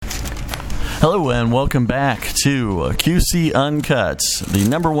Hello and welcome back to QC Uncut, the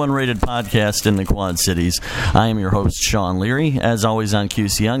number one rated podcast in the Quad Cities. I am your host, Sean Leary. As always on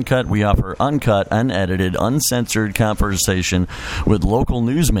QC Uncut, we offer uncut, unedited, uncensored conversation with local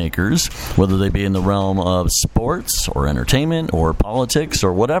newsmakers, whether they be in the realm of sports or entertainment or politics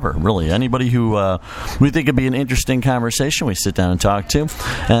or whatever. Really, anybody who we think would be an interesting conversation, we sit down and talk to.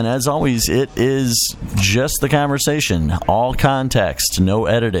 And as always, it is just the conversation, all context, no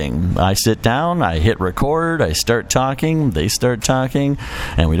editing. I sit down, I hit record, I start talking, they start talking,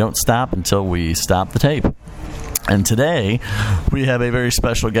 and we don't stop until we stop the tape. And today, we have a very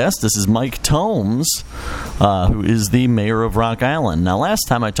special guest. This is Mike Tomes, who is the mayor of Rock Island. Now, last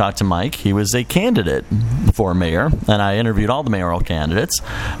time I talked to Mike, he was a candidate for mayor, and I interviewed all the mayoral candidates.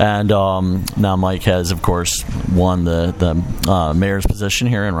 And now Mike has, of course, won the mayor's position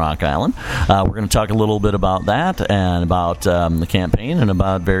here in Rock Island. We're going to talk a little bit about that and about the campaign and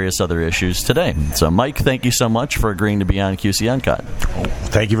about various other issues today. So, Mike, thank you so much for agreeing to be on QC Uncut.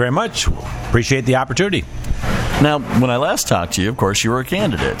 Thank you very much. Appreciate the opportunity. Now, when I last talked to you, of course, you were a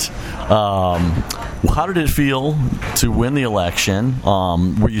candidate. How did it feel to win the election?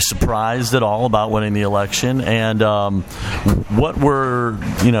 Were you surprised at all about winning the election? And what were,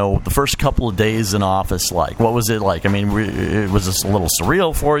 the first couple of days in office like? What was it like? I mean, was this a little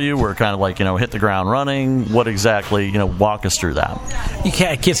surreal for you? Were kind of like, hit the ground running? What exactly, walk us through that.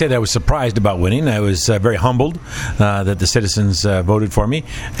 I can't say that I was surprised about winning. I was very humbled that the citizens voted for me.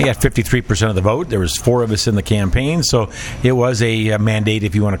 I got 53% of the vote. There was 4 of us in the campaign, so it was a mandate,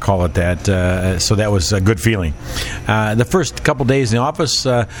 if you want to call it that. So that was a good feeling. The first couple days in the office,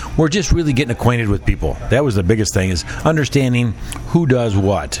 we're just really getting acquainted with people. That was the biggest thing, is understanding who does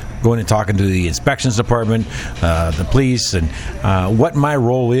what. Going and talking to the inspections department, the police, and what my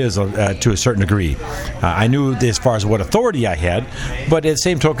role is to a certain degree. I knew as far as what authority I had, but at the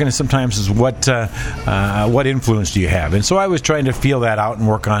same token, sometimes is what influence do you have? And so I was trying to feel that out and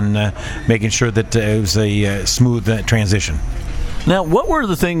work on making sure that it was a smooth transition. Now, what were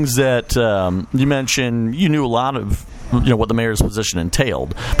the things that you mentioned? You knew a lot of what the mayor's position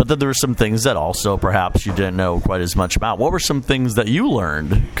entailed, but then there were some things that also perhaps you didn't know quite as much about. What were some things that you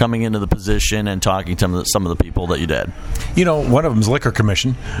learned coming into the position and talking to some of the people that you did? One of them is Liquor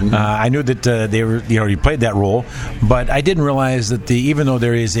Commission. Mm-hmm. I knew that they were, you played that role, but I didn't realize that even though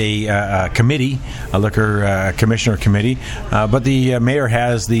there is a committee, a Liquor Commissioner Committee, but the mayor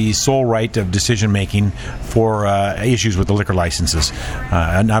has the sole right of decision making for issues with the liquor licenses,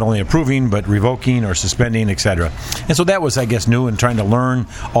 not only approving but revoking or suspending, etc. And so that was, I guess, new and trying to learn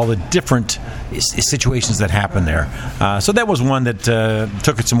all the different situations that happen there. So that was one that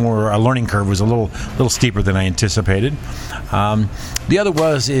took it some more. A learning curve was a little steeper than I anticipated. The other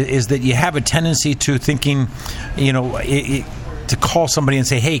is that you have a tendency to thinking, to call somebody and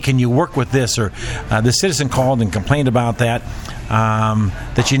say, hey, can you work with this? Or the citizen called and complained about that.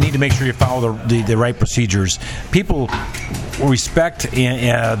 That you need to make sure you follow the right procedures. People respect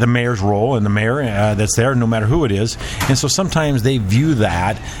the mayor's role and the mayor that's there, no matter who it is. And so sometimes they view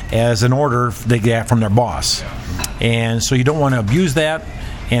that as an order they get from their boss. And so you don't want to abuse that,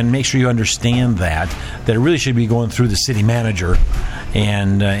 and make sure you understand that it really should be going through the city manager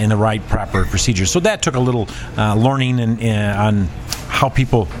and in the right proper procedures. So that took a little learning on how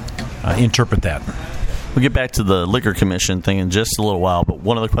people interpret that. We'll get back to the Liquor Commission thing in just a little while, but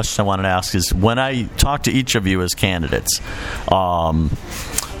one of the questions I wanted to ask is, when I talked to each of you as candidates,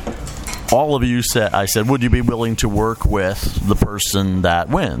 all of you said, I said, would you be willing to work with the person that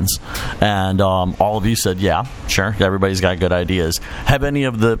wins? And all of you said, yeah, sure. Everybody's got good ideas. Have any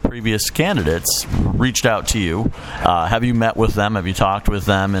of the previous candidates reached out to you? Have you met with them? Have you talked with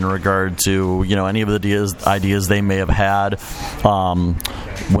them in regard to, any of the ideas they may have had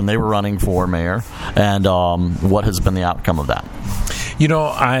when they were running for mayor? And what has been the outcome of that?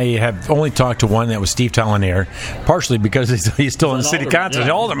 I have only talked to one, that was Steve Talanair, partially because he's still in the city council,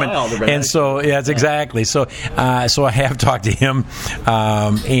 alderman. And so, that's exactly. So I have talked to him,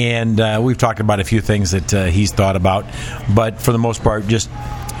 and we've talked about a few things that he's thought about. But for the most part, just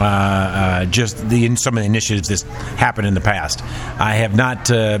some of the initiatives that happened in the past. I have not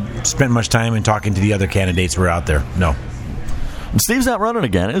spent much time in talking to the other candidates who are out there. No. And Steve's not running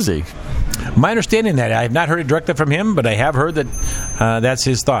again, is he? My understanding that I have not heard it directly from him, but I have heard that that's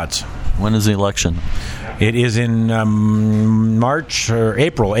his thoughts. When is the election? It is in March or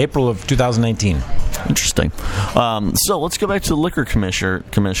April of 2019. Interesting. So let's go back to the Liquor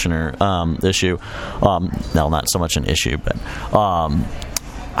Commissioner issue. No, not so much an issue, but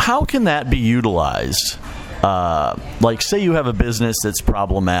how can that be utilized like say you have a business that's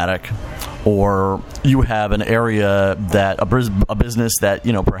problematic, or you have an area that a business that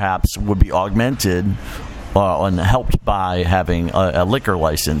perhaps would be augmented and helped by having a liquor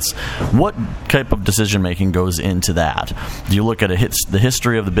license. What type of decision making goes into that? Do you look at the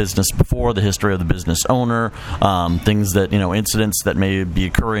history of the business before, the history of the business owner, things that incidents that may be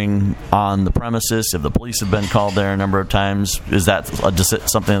occurring on the premises? If the police have been called there a number of times, is that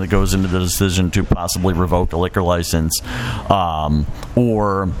something that goes into the decision to possibly revoke a liquor license,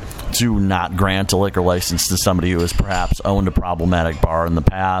 or to not grant a liquor license to somebody who has perhaps owned a problematic bar in the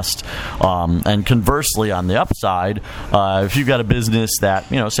past? And conversely, on the upside, if you've got a business that,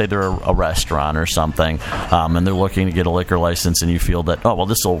 say they're a restaurant or something, and they're looking to get a liquor license, and you feel that,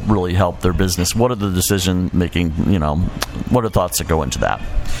 this will really help their business, what are the decision-making, what are thoughts that go into that?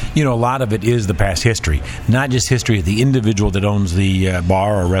 A lot of it is the past history, not just history of the individual that owns the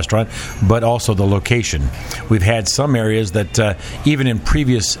bar or restaurant, but also the location. We've had some areas that even in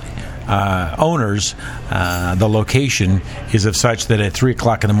previous owners, the location is of such that a 3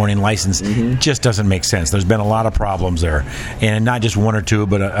 o'clock in the morning license just doesn't make sense. There's been a lot of problems there, and not just one or two,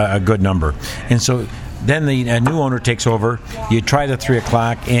 but a good number. And so then a new owner takes over. You try the 3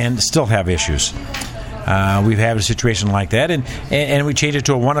 o'clock and still have issues. We've had a situation like that, and we change it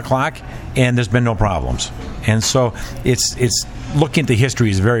to a 1 o'clock, and there's been no problems. And so it's looking at the history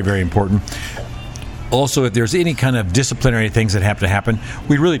is very, very important. Also, if there's any kind of disciplinary things that have to happen,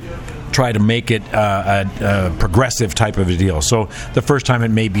 we really try to make it a progressive type of a deal. So the first time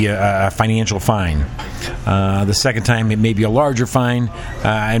it may be a financial fine. The second time it may be a larger fine,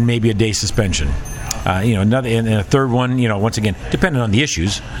 and maybe a day suspension. Another, and a third one, once again, depending on the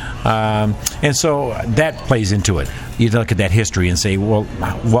issues. And so that plays into it. You look at that history and say, well,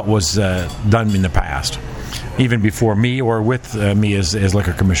 what was done in the past, even before me or with me as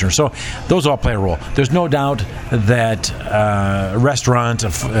liquor commissioner. So those all play a role. There's no doubt that a restaurant,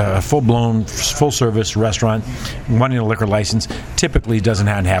 a full-blown, full-service restaurant wanting a liquor license typically doesn't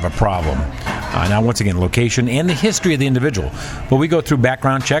have a problem. Now, once again, location and the history of the individual. But we go through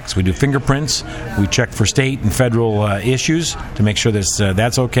background checks. We do fingerprints. We check for state and federal issues to make sure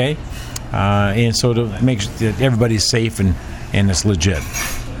that's okay. And so to make sure that everybody's safe and it's legit.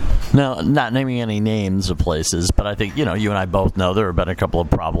 Now, not naming any names of places, but I think, you and I both know there have been a couple of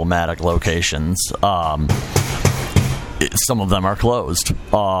problematic locations. Some of them are closed.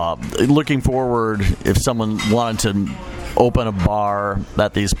 Looking forward, if someone wanted to open a bar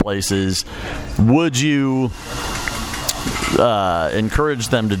at these places, would you encourage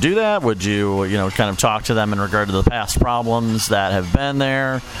them to do that? Would you, kind of talk to them in regard to the past problems that have been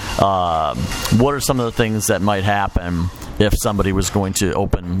there? What are some of the things that might happen if somebody was going to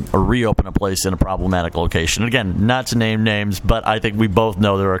open or reopen a place in a problematic location? Again, not to name names, but I think we both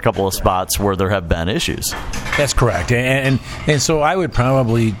know there are a couple of spots where there have been issues. That's correct. And so I would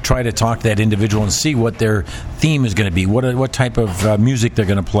probably try to talk to that individual and see what their theme is going to be, what type of music they're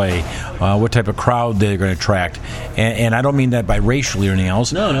going to play, what type of crowd they're going to attract. And I don't mean that by racially or anything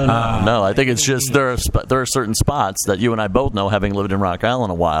else. No. No, I think it's just there are certain spots that you and I both know, having lived in Rock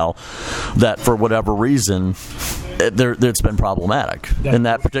Island a while, that for whatever reason it's been problematic in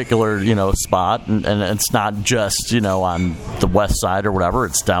that particular spot, and it's not just on the west side or whatever.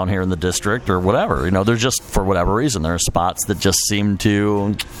 It's down here in the district or whatever. There's just, for whatever reason, there are spots that just seem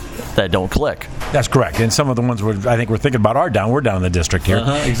that don't click. That's correct. And some of the ones I think we're thinking about we're down in the district here.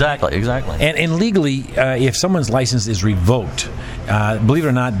 Exactly. And legally, if someone's license is revoked, believe it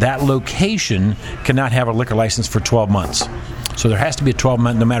or not, that location cannot have a liquor license for 12 months. So there has to be a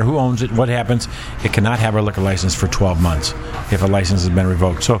 12-month, no matter who owns it, what happens, it cannot have a liquor license for 12 months if a license has been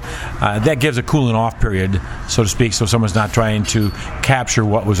revoked. So that gives a cooling off period, so to speak, so someone's not trying to capture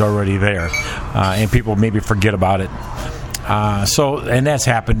what was already there. And people maybe forget about it. And that's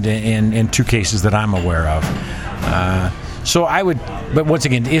happened in two cases that I'm aware of. So I would, but once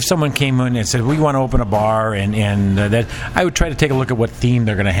again, if someone came in and said, we want to open a bar, and that, I would try to take a look at what theme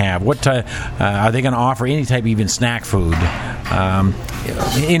they're going to have. What are they going to offer? Any type of even snack food?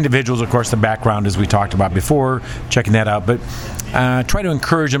 Individuals, of course, the background, as we talked about before, checking that out. But try to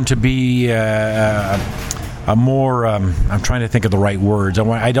encourage them to be a more, I'm trying to think of the right words.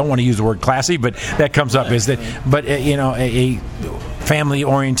 I don't want to use the word classy, but that comes up. But a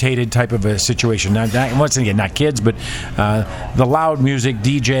family-orientated type of a situation. Once again, not kids, but the loud music,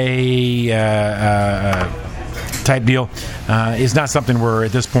 DJ type deal is not something we're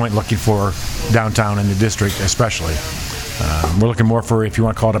at this point looking for downtown in the district, especially. We're looking more for, if you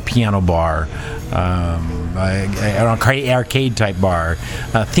want to call it, a piano bar, an arcade type bar,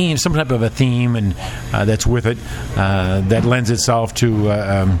 theme, some type of a theme, and that's with it that lends itself to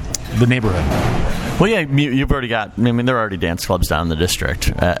the neighborhood. Well, yeah, you've already got. I mean, there are already dance clubs down in the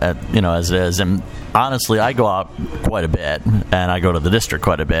district, as it is. And honestly, I go out quite a bit, and I go to the district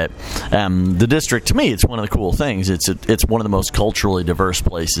quite a bit. The district, to me, it's one of the cool things. It's one of the most culturally diverse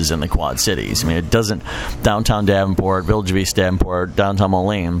places in the Quad Cities. I mean, it doesn't downtown Davenport, Village of East Davenport, downtown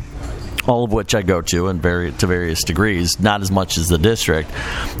Moline, all of which I go to to various degrees, not as much as the district.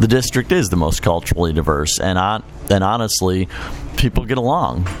 The district is the most culturally diverse, and honestly, people get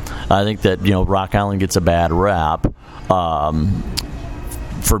along. I think that Rock Island gets a bad rap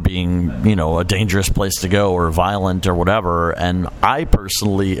for being a dangerous place to go or violent or whatever. And I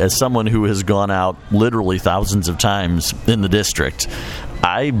personally, as someone who has gone out literally thousands of times in the district,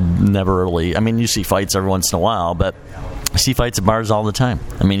 I never really. I mean, you see fights every once in a while, but I see fights at bars all the time.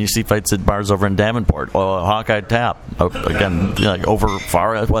 I mean, you see fights at bars over in Davenport, Hawkeye Tap, again, like over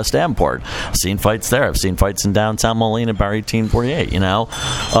far at West Davenport. I've seen fights there. I've seen fights in downtown Moline at Bar 1848,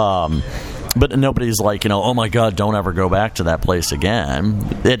 But nobody's like, oh my God, don't ever go back to that place again.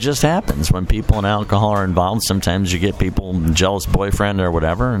 It just happens. When people and alcohol are involved, sometimes you get people, jealous boyfriend or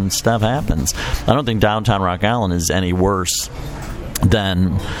whatever, and stuff happens. I don't think downtown Rock Island is any worse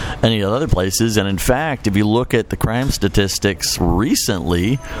than any other places. And in fact, if you look at the crime statistics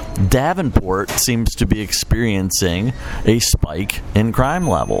recently, Davenport seems to be experiencing a spike in crime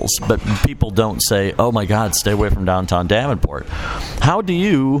levels. But people don't say, oh my God, stay away from downtown Davenport. How do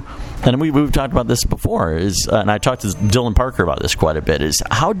you, and we've talked about this before, and I talked to Dylan Parker about this quite a bit, is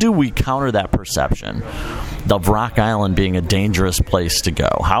how do we counter that perception of Rock Island being a dangerous place to go?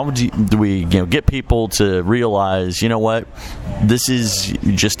 How do we get people to realize, what, this is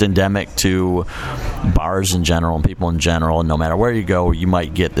just endemic to bars in general and people in general, and no matter where you go, you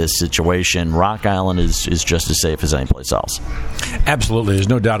might get this situation. Rock Island is just as safe as any place else. Absolutely, there's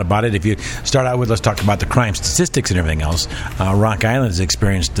no doubt about it. If you start out with, let's talk about the crime statistics and everything else. Rock Island has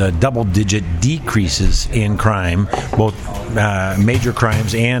experienced double-digit decreases in crime, both major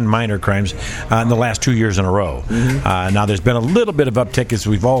crimes and minor crimes, in the last 2 years in a row. Mm-hmm. Now, there's been a little bit of uptick, as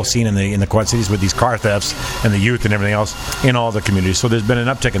we've all seen in the Quad Cities, with these car thefts and the youth and everything else in all the communities. So there's been an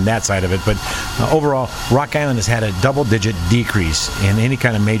uptick in that side of it. But overall, Rock Island has had a double-digit decrease in any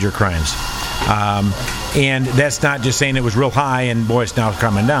kind of major crimes. And that's not just saying it was real high and, boy, it's now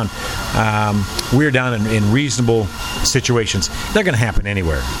coming down. We're down in reasonable situations. They're going to happen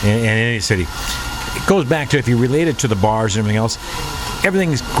anywhere, in any city. It goes back to, if you relate it to the bars and everything else,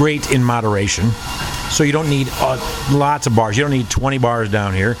 everything's great in moderation. So you don't need lots of bars. You don't need 20 bars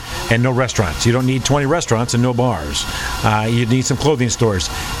down here and no restaurants. You don't need 20 restaurants and no bars. You need some clothing stores.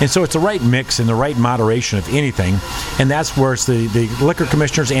 And so it's the right mix and the right moderation of anything. And that's where it's the liquor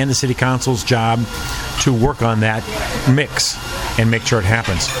commissioners and the city council's job to work on that mix and make sure it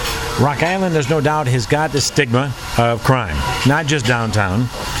happens. Rock Island, there's no doubt, has got the stigma of crime, not just downtown.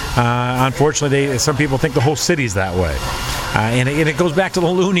 Unfortunately, some people think the whole city's that way. And it goes back to the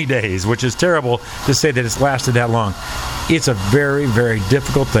loony days, which is terrible to say that it's lasted that long. It's a very, very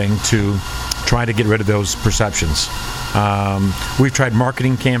difficult thing to try to get rid of those perceptions. We've tried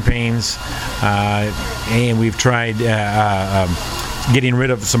marketing campaigns, and we've tried getting rid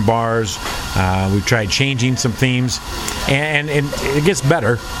of some bars. We've tried changing some themes, and it gets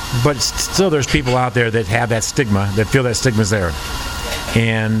better, but still there's people out there that have that stigma, that feel that stigma's there.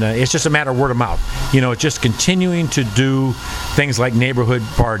 And it's just a matter of word of mouth. It's just continuing to do things like neighborhood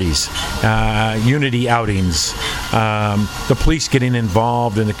parties, unity outings, the police getting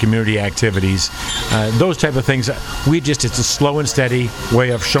involved in the community activities, those type of things. It's a slow and steady way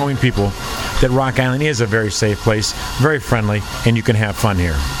of showing people that Rock Island is a very safe place, very friendly, and you can have fun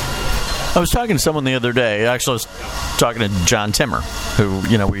here. I was talking to someone the other day. Actually, I was talking to John Timmer, who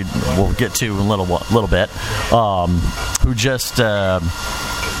we'll get to in a little bit, who just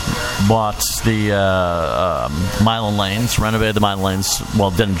bought the Milan Lanes, renovated the Milan Lanes.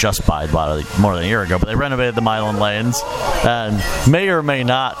 Well, didn't just buy it, bought it more than a year ago, but they renovated the Milan Lanes, and may or may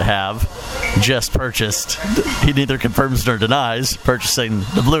not have just purchased, he neither confirms nor denies, purchasing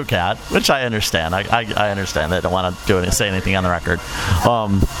the Blue Cat, which I understand. I understand. They don't want to say anything on the record.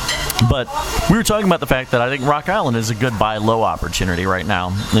 But we were talking about the fact that I think Rock Island is a good buy low opportunity right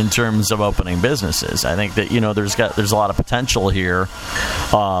now in terms of opening businesses. I think that there's a lot of potential here,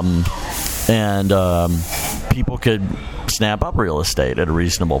 and people could snap up real estate at a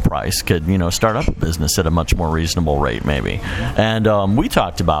reasonable price, could start up a business at a much more reasonable rate maybe. And we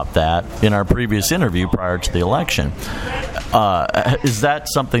talked about that in our previous interview prior to the election. Is that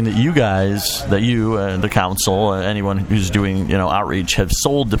something that you guys, the council, anyone who's doing outreach, have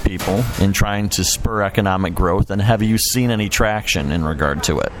sold to people in trying to spur economic growth? And have you seen any traction in regard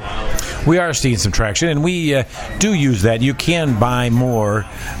to it? We are seeing some traction, and we do use that. You can buy more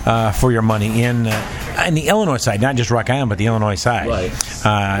for your money in the Illinois side, not just Rock Island, but the Illinois side.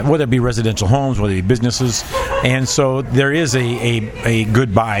 Right. Whether it be residential homes, whether it be businesses, and so there is a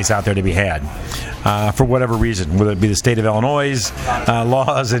good buys out there to be had. For whatever reason, whether it be the state of Illinois'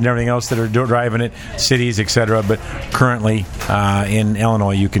 laws and everything else that are driving it, cities, etc. But currently in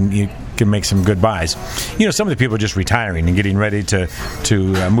Illinois, you can make some good buys. Some of the people are just retiring and getting ready to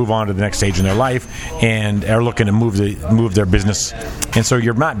move on to the next stage in their life, and are looking to move their business. And so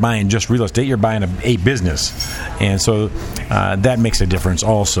you're not buying just real estate; you're buying a business, and so that makes a difference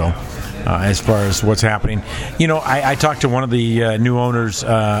also. As far as what's happening, I talked to one of the new owners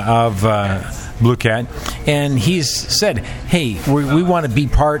of Blue Cat, and he's said, "Hey, we want to be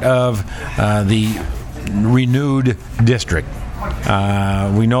part of the renewed district.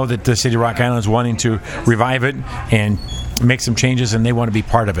 We know that the city of Rock Island is wanting to revive it and make some changes, and they want to be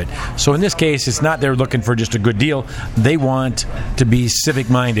part of it. So in this case, it's not they're looking for just a good deal. They want to be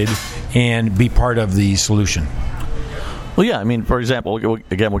civic-minded and be part of the solution." Well, yeah, I mean, for example,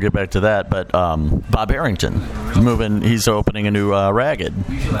 again, we'll get back to that, but Bob Harrington is he's opening a new Ragged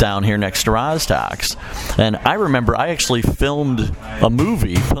down here next to Roztalks. And I remember I actually filmed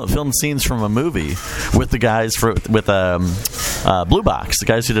scenes from a movie with the guys with Blue Box, the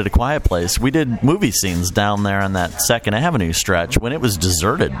guys who did A Quiet Place. We did movie scenes down there on that 2nd Avenue stretch when it was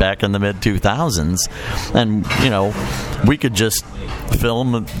deserted back in the mid-2000s. And, we could just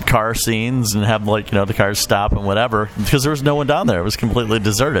film car scenes and have, the cars stop and whatever, because there was no one down there. It was completely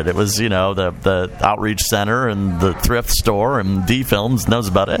deserted. It was, the outreach center and the thrift store and D-Films, and that was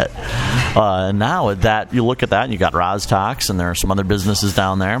about it. And now that you look at that, and you got Roztalks, and there are some other businesses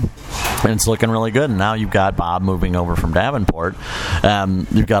down there, and it's looking really good. And now you've got Bob moving over from Davenport.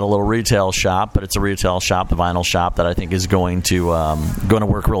 You've got a little retail shop, but it's a retail shop, the vinyl shop, that I think is going to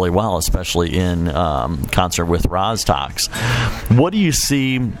work really well, especially in concert with Roztalks. What do you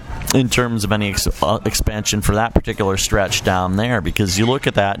see in terms of any expansion for that particular stretch down there? Because you look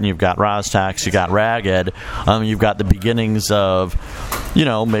at that, and you've got Roztalks, you've got Ragged, you've got the beginnings of,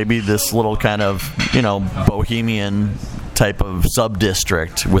 maybe this little kind of, bohemian type of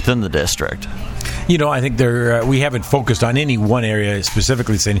sub-district within the district. I think we haven't focused on any one area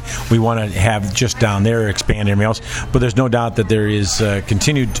specifically saying we want to have just down there expand everything else, but there's no doubt that there is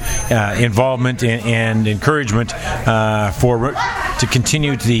continued involvement and encouragement to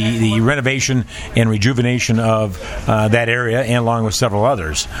continue the renovation and rejuvenation of that area, and along with several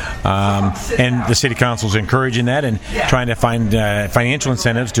others. And the City Council is encouraging that and trying to find financial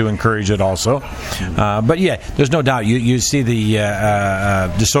incentives to encourage it also. But yeah, there's no doubt. You see the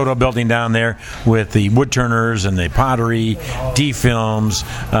DeSoto building down there with the wood turners and the pottery, D-Films,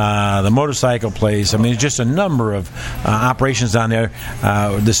 the motorcycle place. I mean, it's just a number of operations down there.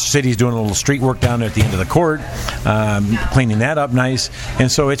 The city's doing a little street work down there at the end of the court, cleaning that up nice.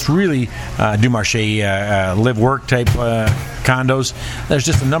 And so it's really Dumarche live-work type condos. There's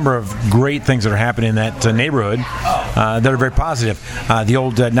just a number of great things that are happening in that neighborhood that are very positive. The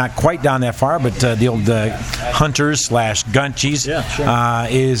old, not quite down that far, but the old Hunters / Gunchies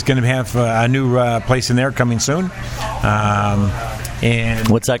is going to have a new place in there coming soon. And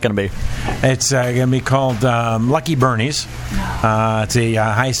what's that going to be? It's going to be called Lucky Bernie's. It's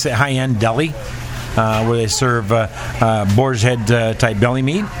a high-end deli where they serve boar's head type belly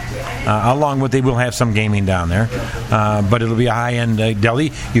meat. Along with, they will have some gaming down there, but it'll be a high-end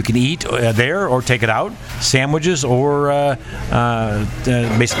deli. You can eat there or take it out, sandwiches, or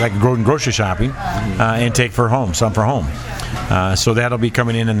basically like grocery shopping, and take some for home. So that'll be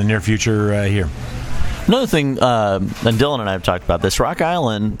coming in the near future here. Another thing, and Dylan and I have talked about this, Rock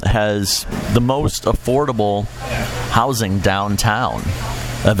Island has the most affordable housing downtown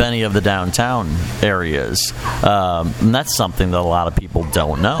of any of the downtown areas. And that's something that a lot of people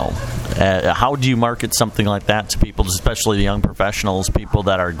don't know. How do you market something like that to people, especially the young professionals, people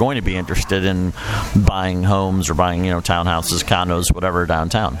that are going to be interested in buying homes or buying, townhouses, condos, whatever,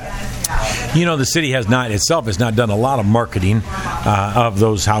 downtown? The city has not done a lot of marketing of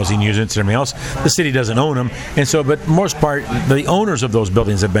those housing units and everything else. The city doesn't own them, and so, but most part, the owners of those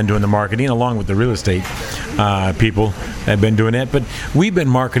buildings have been doing the marketing, along with the real estate people have been doing that. But we've been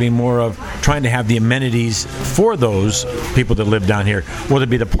marketing more of trying to have the amenities for those people that live down here, whether it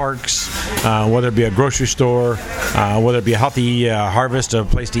be the parks, whether it be a grocery store, whether it be a healthy harvest, a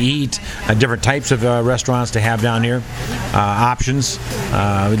place to eat, different types of restaurants to have down here, options.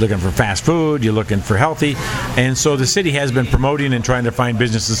 We're looking for fast food. food, you're looking for healthy. And so the city has been promoting and trying to find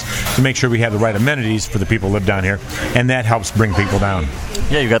businesses to make sure we have the right amenities for the people who live down here, and that helps bring people down.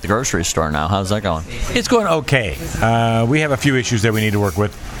 Yeah, you got the grocery store now. How's that going? It's going okay. We have a few issues that we need to work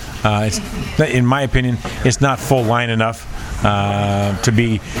with. In my opinion, it's not full line enough to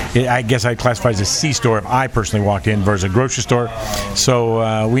be, I guess I'd classify as a C-store if I personally walk in versus a grocery store.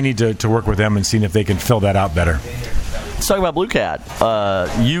 So we need to work with them and see if they can fill that out better. Let's talk about Blue Cat.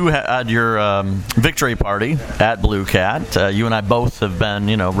 You had your victory party at Blue Cat. You and I both have been,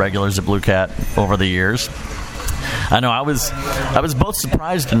 regulars at Blue Cat over the years. I know I was both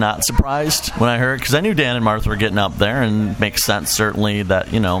surprised and not surprised when I heard, because I knew Dan and Martha were getting up there, and it makes sense certainly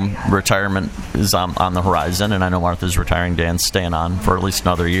that retirement is on the horizon, and I know Martha's retiring, Dan's staying on for at least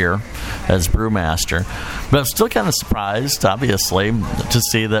another year as brewmaster. But I'm still kind of surprised, obviously, to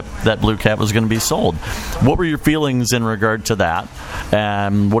see that Blue Cat was going to be sold. What were your feelings in regard to that,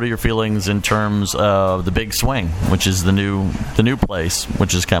 and what are your feelings in terms of the Big Swing, which is the new place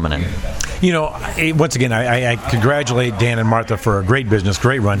which is coming in? Once again, I congratulate Dan and Martha for a great business,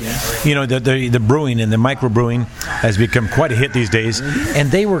 great run. The brewing and the microbrewing has become quite a hit these days, and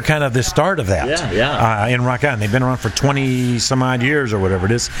they were kind of the start of that in Rock Island. They've been around for 20 some odd years or whatever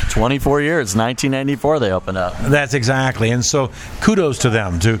it is. 24 years, 1994 they opened up. That's exactly, and so kudos to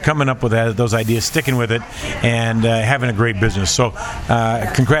them to coming up with those ideas, sticking with it, and having a great business. So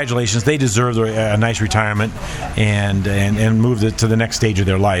congratulations, they deserve a nice retirement and move to the next stage of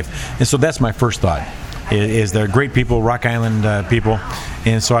their life. And so that's my first thought. Is they're great people, Rock Island people,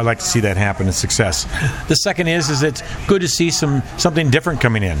 and so I like to see that happen in success. The second is it's good to see something different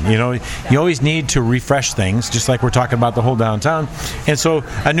coming in. You always need to refresh things, just like we're talking about the whole downtown. And so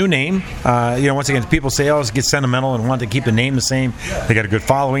a new name, once again, people say, get sentimental and want to keep the name the same. They got a good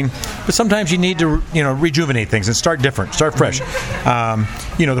following, but sometimes you need to rejuvenate things and start different, start fresh.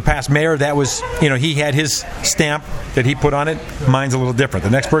 The past mayor, that was he had his stamp that he put on it. Mine's a little different.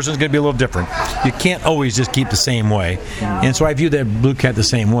 The next person's going to be a little different. You can't always just keep the same way. And so I view that Blue Cat the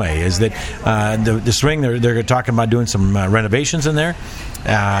same way, is that the swing, they're talking about doing some renovations in there,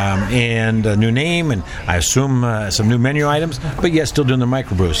 and a new name, and I assume some new menu items, but yet still doing the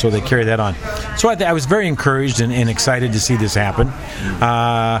microbrew, so they carry that on. So I was very encouraged and excited to see this happen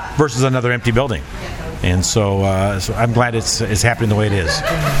versus another empty building. And so I'm glad it's happening the way it is.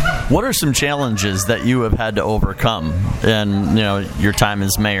 What are some challenges that you have had to overcome in your time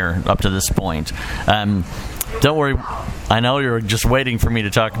as mayor up to this point? Don't worry, I know you're just waiting for me to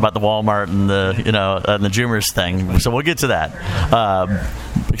talk about the Walmart and the Joomers thing, so we'll get to that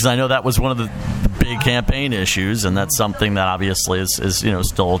because I know that was one of the big campaign issues, and that's something that obviously is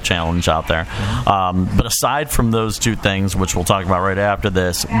still a challenge out there. But aside from those two things, which we'll talk about right after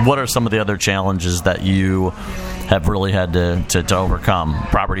this, what are some of the other challenges that you have really had to overcome?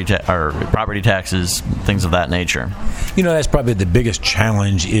 Property taxes, things of that nature. That's probably the biggest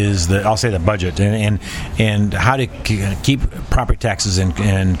challenge is I'll say the budget and how to keep property taxes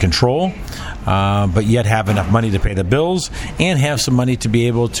in control, but yet have enough money to pay the bills and have some money to be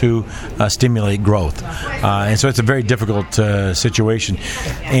able to stimulate growth. And so it's a very difficult situation.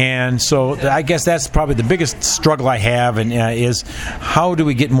 And so I guess that's probably the biggest struggle I have, and is how do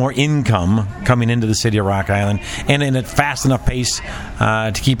we get more income coming into the city of Rock Island and in a fast enough pace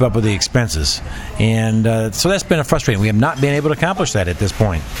to keep up with the expenses. And so that's been frustrating. We have not been able to accomplish that at this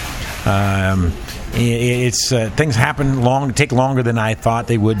point. It's things take longer than I thought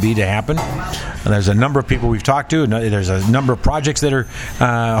they would be to happen. There's a number of people we've talked to. There's a number of projects that are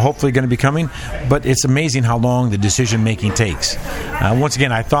hopefully going to be coming, but it's amazing how long the decision making takes. Once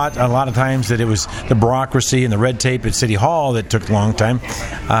again, I thought a lot of times that it was the bureaucracy and the red tape at City Hall that took a long time.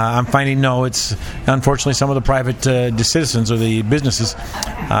 I'm finding it's unfortunately some of the private citizens or the businesses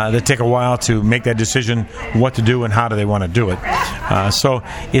that take a while to make that decision what to do and how do they want to do it. So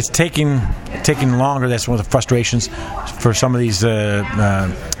it's taking longer. That's one of the frustrations for some of these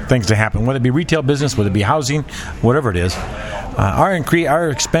things to happen, whether it be retail business, whether it be housing, whatever it is. Our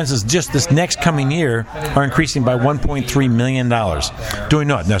expenses just this next coming year are increasing by $1.3 million. Doing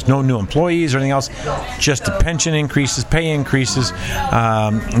nothing. There's no new employees or anything else. Just the pension increases, pay increases,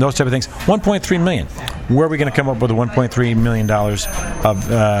 those type of things. $1.3 million. Where are we going to come up with the $1.3 million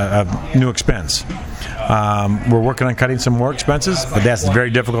of new expense? We're working on cutting some more expenses, but that's very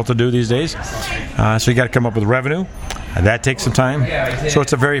difficult to do these days. So you got to come up with revenue. That takes some time. So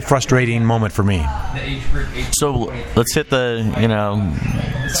it's a very frustrating moment for me. So let's hit the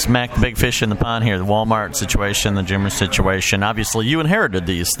smack the big fish in the pond here. The Walmart situation, the Jimmer situation. Obviously, you inherited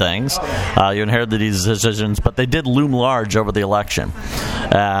these things. You inherited these decisions, but they did loom large over the election.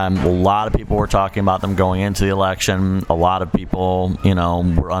 A lot of people were talking about them going into the election. A lot of people,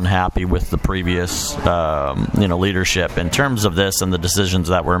 were unhappy with the previous, leadership in terms of this and the decisions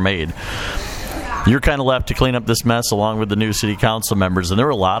that were made. You're kind of left to clean up this mess along with the new city council members, and there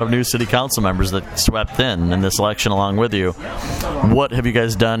were a lot of new city council members that swept in this election along with you. What have you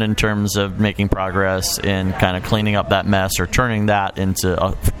guys done in terms of making progress in kind of cleaning up that mess or turning that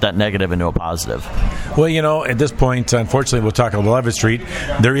into that negative into a positive? Well, at this point, unfortunately, we'll talk about 11th Street.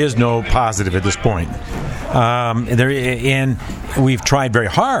 There is no positive at this point. And we've tried very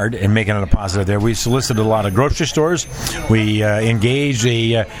hard in making it a positive there. We solicited a lot of grocery stores. We engaged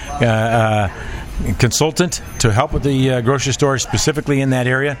a consultant to help with the grocery stores specifically in that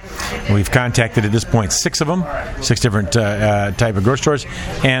area. We've contacted at this point 6 of them, 6 different type of grocery stores,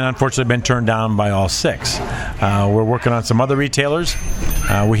 and unfortunately been turned down by all 6. We're working on some other retailers.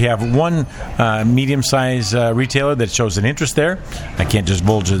 We have one medium-sized retailer that shows an interest there. I can't just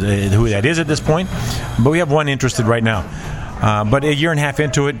divulge who that is at this point, but we have one interested right now. But a year and a half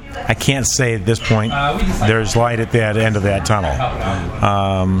into it, I can't say at this point there's light at that end of that tunnel.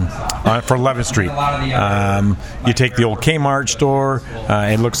 For 11th Street. You take the old Kmart store,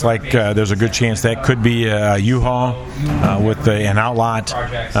 it looks like there's a good chance that could be a U-Haul with an outlot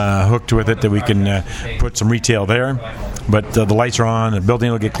hooked with it that we can put some retail there. But the lights are on, the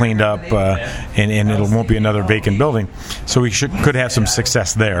building will get cleaned up, and it won't be another vacant building. So we could have some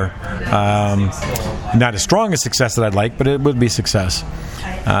success there. Not as strong a success that I'd like, but it would be success.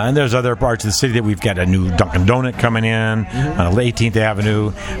 And there's other parts of the city that we've got a new Dunkin' Donut coming in on 18th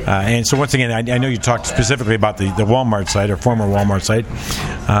Avenue. And so once again, I know you talked specifically about the Walmart site or former Walmart site.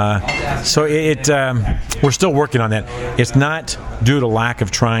 So we're still working on that. It's not due to lack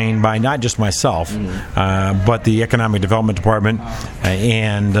of trying by not just myself, but the Economic Development Department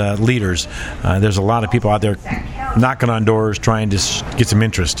and leaders. There's a lot of people out there knocking on doors trying to get some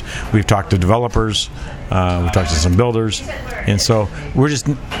interest. We've talked to developers. We've talked to some builders. And so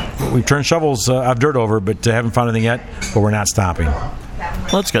we've turned shovels of dirt over, but haven't found anything yet, but we're not stopping.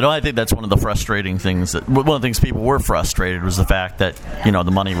 Well, that's good. I think that's one of the frustrating things. One of the things people were frustrated was the fact that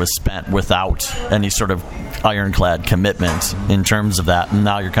the money was spent without any sort of ironclad commitment in terms of that, and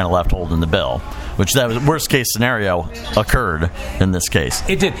now you're kind of left holding the bill, which that was worst case scenario occurred in this case.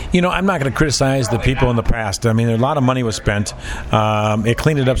 It did. I'm not going to criticize the people in the past. I mean, a lot of money was spent. It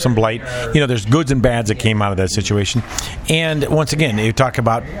cleaned it up some blight. There's goods and bads that came out of that situation. And once again, you talk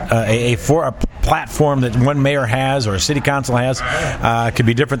about a platform that one mayor has or a city council has could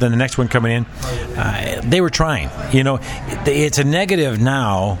be different than the next one coming in. They were trying. It's a negative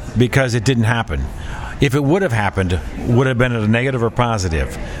now because it didn't happen. If it would have happened, would have been a negative or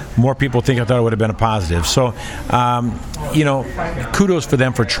positive? More people think I thought it would have been a positive. So, kudos for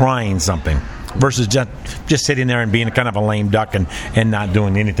them for trying something versus just sitting there and being kind of a lame duck and not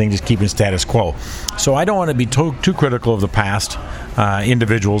doing anything, just keeping status quo. So I don't want to be too critical of the past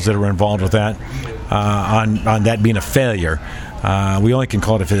individuals that were involved with that on that being a failure. We only can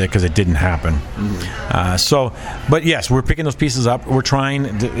call it a failure because it didn't happen. But yes, we're picking those pieces up. We're trying,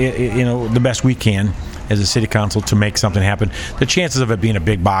 the best we can as a city council to make something happen. The chances of it being a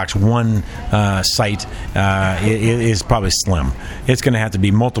big box, one site, is probably slim. It's going to have to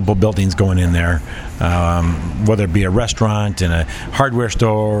be multiple buildings going in there, whether it be a restaurant and a hardware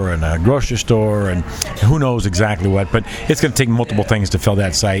store and a grocery store and who knows exactly what. But it's going to take multiple things to fill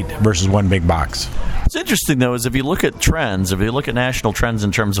that site versus one big box. What's interesting, though, is if you look at trends, if you look at national trends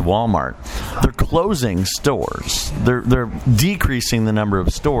in terms of Walmart, they're closing stores. They're decreasing the number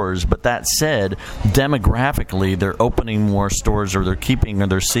of stores, but that said, demographically, they're opening more stores or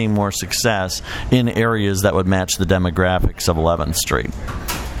they're seeing more success in areas that would match the demographics of 11th Street.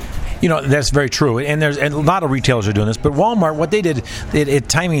 That's very true, and a lot of retailers are doing this. But Walmart, what they did,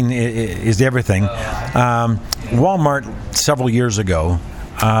 timing is everything. Walmart several years ago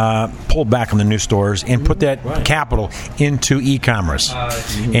pulled back on the new stores and put that capital into e-commerce.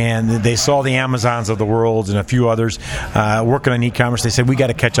 And they saw the Amazons of the world and a few others working on e-commerce. They said, we got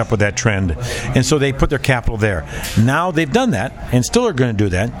to catch up with that trend. And so they put their capital there. Now they've done that and still are going to do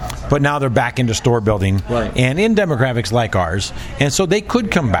that, but now they're back into store building and in demographics like ours. And so they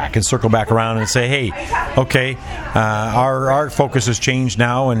could come back and circle back around and say, hey, okay, our focus has changed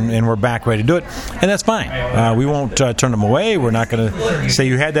now and we're back ready to do it. And that's fine. We won't turn them away. We're not going to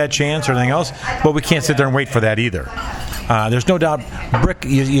say you had that chance or anything else, but we can't sit there and wait for that either. There's no doubt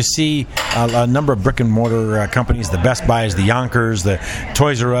you see a number of brick and mortar companies, the Best Buys, the Yonkers, the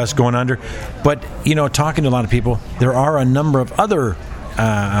Toys R Us going under. But, talking to a lot of people, there are a number of other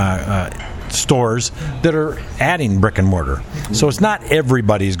stores that are adding brick and mortar. So it's not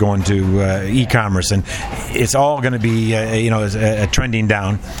everybody's going to e-commerce, and it's all going to be trending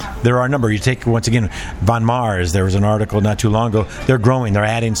down. There are a number. You take, once again, Von Mars. There was an article not too long ago. They're growing. They're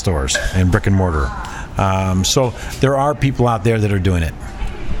adding stores and brick and mortar. So there are people out there that are doing it.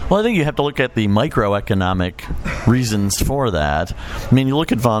 Well, I think you have to look at the microeconomic reasons for that. I mean, you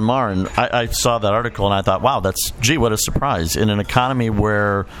look at Von Maur, and I saw that article, and I thought, wow, what a surprise. In an economy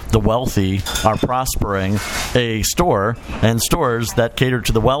where the wealthy are prospering, a store and stores that cater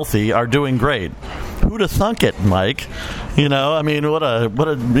to the wealthy are doing great. Who'd have thunk it, Mike? I mean, what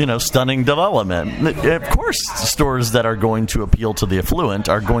a stunning development. Of course, stores that are going to appeal to the affluent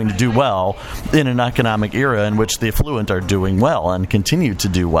are going to do well in an economic era in which the affluent are doing well and continue to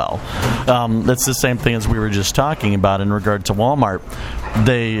do well. That's the same thing as we were just talking about in regard to Walmart.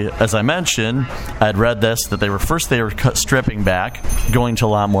 They, as I mentioned, I had read this, that they were stripping back, going to a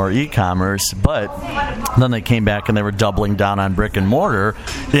lot more e-commerce, but then they came back and they were doubling down on brick and mortar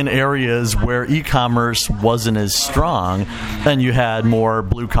in areas where e-commerce wasn't as strong, and you had more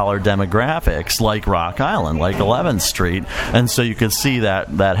blue-collar demographics like Rock Island, like 11th Street, and so you could see that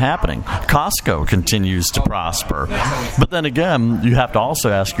happening. Costco continues to prosper. But then again, you have to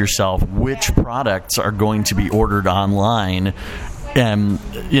also ask yourself which products are going to be ordered online and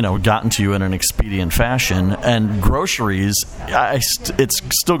gotten to you in an expedient fashion. And groceries, it's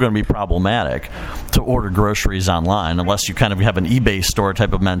still going to be problematic to order groceries online unless you kind of have an eBay store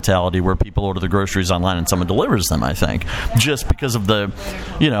type of mentality where people order the groceries online and someone delivers them, I think, just because of the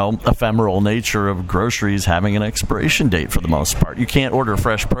ephemeral nature of groceries having an expiration date for the most part. You can't order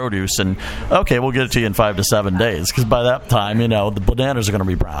fresh produce and okay, we'll get it to you in 5 to 7 days, because by that time the bananas are going to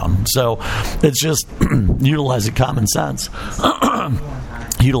be brown. So it's just utilizing common sense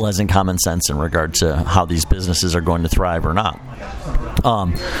in regard to how these businesses are going to thrive or not.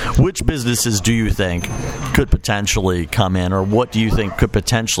 Which businesses do you think could potentially come in, or what do you think could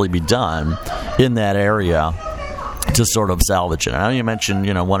potentially be done in that area to sort of salvage it? I know you mentioned,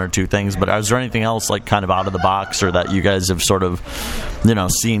 one or two things, but is there anything else like kind of out of the box, or that you guys have sort of,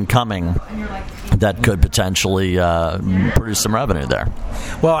 seen coming that could potentially produce some revenue there?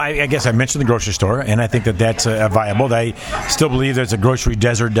 Well, I guess I mentioned the grocery store, and I think that's viable. I still believe there's a grocery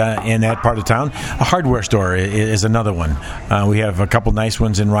desert in that part of town. A hardware store is another one. We have a couple nice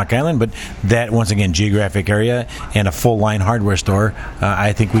ones in Rock Island, but that, once again, geographic area and a full-line hardware store,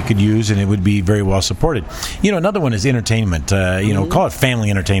 I think we could use, and it would be very well supported. Another one is entertainment. Call it family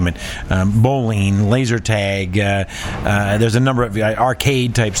entertainment. Bowling, laser tag. There's a number of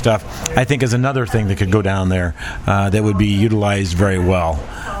arcade-type stuff, I think, is another thing that could go down there that would be utilized very well.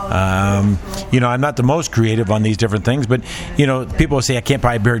 I'm not the most creative on these different things, but people say I can't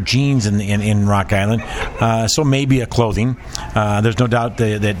buy a pair of jeans in Rock Island, so maybe a clothing. There's no doubt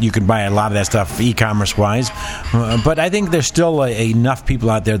that you can buy a lot of that stuff e-commerce wise, but I think there's still enough people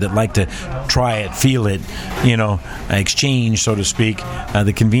out there that like to try it, feel it, exchange, so to speak,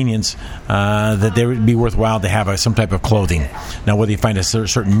 the convenience, that they would be worthwhile to have some type of clothing. Now, whether you find a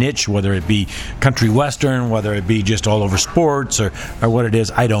certain niche, whether it be country western, whether it be just all over sports or what it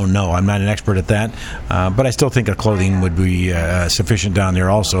is, I don't know. I'm not an expert at that, but I still think a clothing would be sufficient down there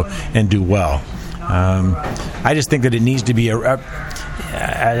also and do well. I just think that it needs to be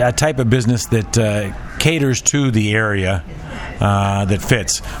a type of business that caters to the area that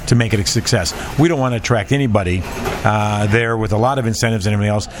fits to make it a success. We don't want to attract anybody there with a lot of incentives and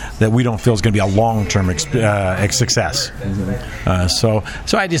everything else that we don't feel is going to be a long-term success. So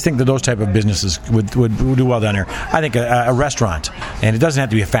I just think that those type of businesses would do well down there. I think a restaurant, and it doesn't have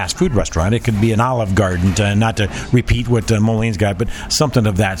to be a fast food restaurant. It could be an Olive Garden, not to repeat what Moline's got, but something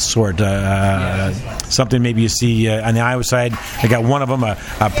of that sort. Something maybe you see on the Iowa side. They got one of them,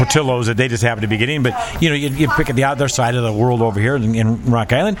 Portillo's, that they just happen to be getting, but you pick at the other side of the world over here in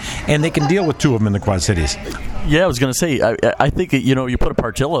Rock Island, and they can deal with two of them in the Quad Cities. Yeah, I was going to say, I think, you put a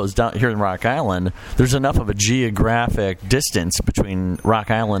Portillo's down here in Rock Island, there's enough of a geographic distance between Rock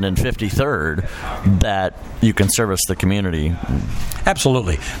Island and 53rd that you can service the community.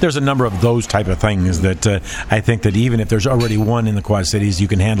 Absolutely. There's a number of those type of things that I think that even if there's already one in the Quad Cities, you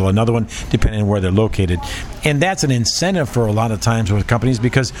can handle another one depending on where they're located. And that's an incentive for a lot of times with companies,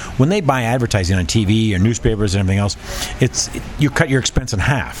 because when they buy advertising on TV or newspapers and everything else, you cut your expense in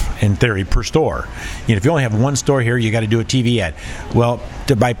half, in theory, per store. If you only have one store here, you got to do a TV ad. Well,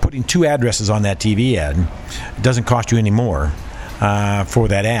 by putting two addresses on that TV ad, it doesn't cost you any more for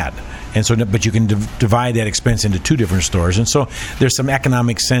that ad. And so, but you can divide that expense into two different stores. And so there's some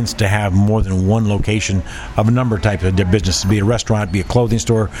economic sense to have more than one location of a number of types of businesses, be a restaurant, be a clothing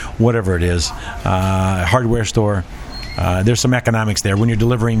store, whatever it is, a hardware store. There's some economics there when you're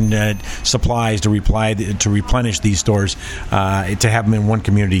delivering supplies to replenish these stores. To have them in one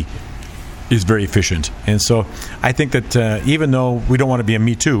community is very efficient. And so I think that even though we don't want to be a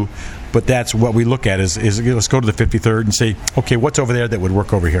Me Too, but that's what we look at is let's go to the 53rd and say, okay, what's over there that would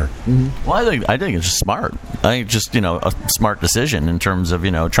work over here? Mm-hmm. Well, I think it's just smart. I think it's just a smart decision in terms of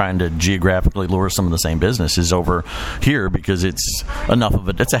trying to geographically lure some of the same businesses over here because it's enough of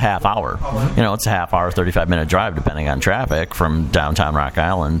it. It's a half hour. It's a half hour, 35-minute drive depending on traffic from downtown Rock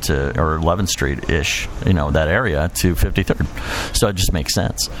Island or 11th Street ish. That area to 53rd. So it just makes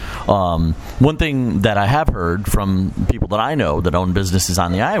sense. One thing that I have heard from people that I know that own businesses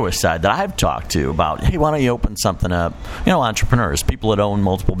on the Iowa side that I've talked to about, hey, why don't you open something up? Entrepreneurs, people that own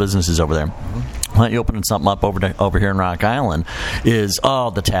multiple businesses over there. Why don't you open something up over here in Rock Island? Is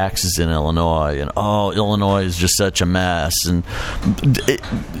the taxes in Illinois, and Illinois is just such a mess. And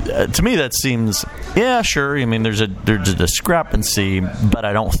to me, that seems sure. I mean, there's a discrepancy, but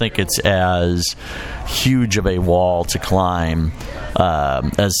I don't think it's as huge of a wall to climb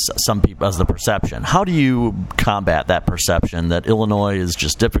as the perception. How do you combat that perception that Illinois is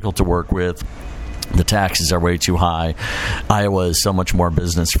just difficult to work with? The taxes are way too high. Iowa is so much more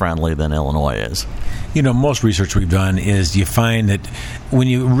business friendly than Illinois is. Most research we've done is you find that when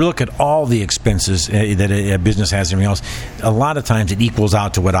you look at all the expenses that a business has and everything else, a lot of times it equals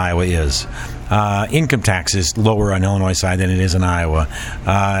out to what Iowa is. Income tax is lower on Illinois side than it is in Iowa.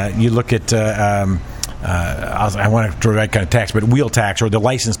 You look at I want to throw that kind of tax, but wheel tax or the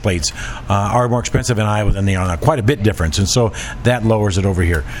license plates are more expensive in Iowa than they are. Quite a bit difference, and so that lowers it over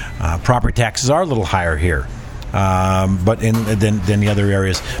here. Property taxes are a little higher here, but than the other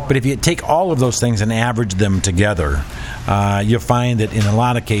areas. But if you take all of those things and average them together, you'll find that in a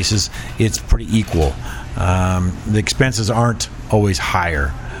lot of cases it's pretty equal. The expenses aren't always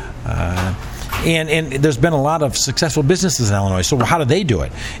higher. And there's been a lot of successful businesses in Illinois. So how do they do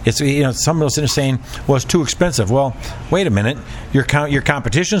it? It's some of those are saying, well, it's too expensive. Well, wait a minute. Your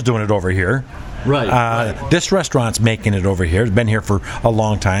competition's doing it over here. Right. This restaurant's making it over here. It's been here for a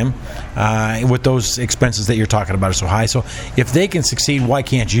long time. With those expenses that you're talking about are so high. So if they can succeed, why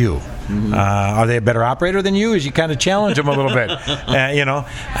can't you? Mm-hmm. Are they a better operator than you? As you kind of challenge them a little bit,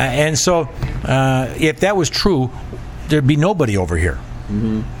 and so if that was true, there'd be nobody over here.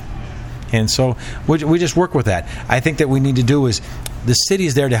 Mm-hmm. And so we just work with that. I think that we need to do is the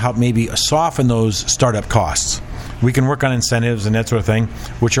city's there to help maybe soften those startup costs. We can work on incentives and that sort of thing,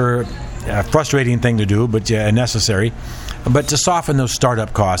 which are a frustrating thing to do, but necessary. But to soften those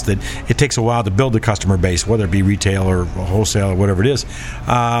startup costs, that it takes a while to build the customer base, whether it be retail or wholesale or whatever it is,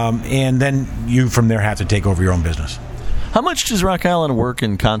 and then you from there have to take over your own business. How much does Rock Island work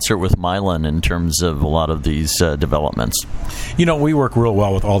in concert with Milan in terms of a lot of these developments? We work real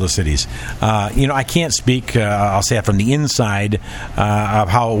well with all the cities. I can't speak, I'll say it from the inside of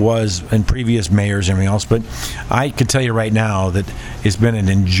how it was in previous mayors and everything else, but I can tell you right now that it's been an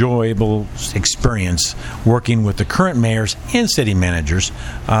enjoyable experience working with the current mayors and city managers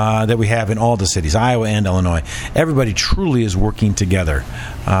that we have in all the cities, Iowa and Illinois. Everybody truly is working together.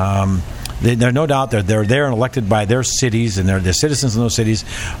 There's no doubt they're there and elected by their cities and they're the citizens in those cities,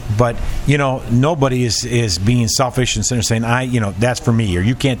 but nobody is being selfish and saying that's for me or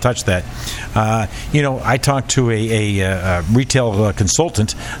you can't touch that. I talked to a retail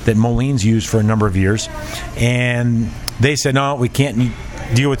consultant that Moline's used for a number of years, and they said no, we can't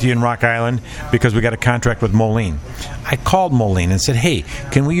deal with you in Rock Island because we got a contract with Moline. I called Moline and said, hey,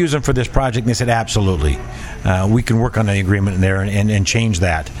 can we use them for this project? And they said, absolutely. We can work on an agreement in there and change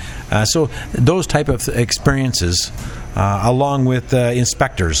that. So those type of experiences, along with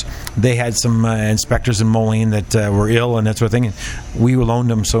inspectors. They had some inspectors in Moline that were ill and that sort of thing. We loaned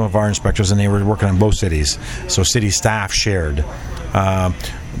them some of our inspectors, and they were working on both cities. So city staff shared.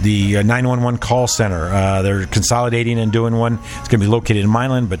 The 911 call center, they're consolidating and doing one. It's going to be located in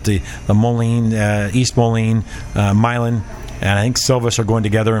Milan, but the Moline, East Moline, Milan, and I think Silvis are going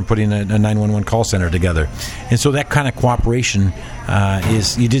together and putting a 911 call center together. And so that kind of cooperation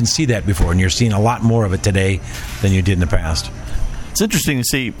you didn't see that before, and you're seeing a lot more of it today than you did in the past. It's interesting to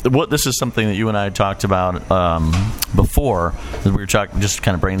see this is something that you and I had talked about before. We were just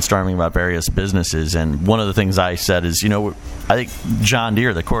kind of brainstorming about various businesses, and one of the things I said is, I think John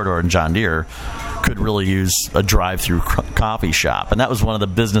Deere, the corridor in John Deere, could really use a drive-through coffee shop. And that was one of the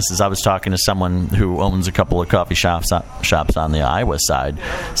businesses. I was talking to someone who owns a couple of coffee shops on the Iowa side.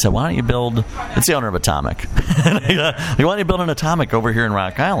 Said, why don't you build, it's the owner of Atomic. Why don't you build an Atomic over here in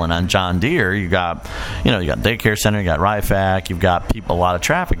Rock Island on John Deere? You got daycare center, you got RIFAC, you've got a lot of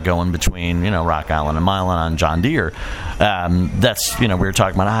traffic going between, Rock Island and Milan on John Deere. That's, we were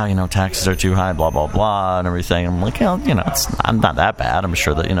talking about, taxes are too high, blah, blah, blah, and everything. I'm like, I'm not that bad. I'm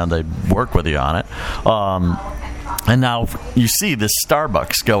sure that, they work with you on it. And now you see this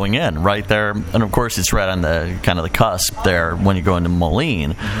Starbucks going in right there, and of course it's right on the kind of the cusp there when you go into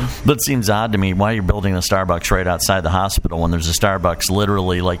Moline. Mm-hmm. But it seems odd to me why you're building a Starbucks right outside the hospital when there's a Starbucks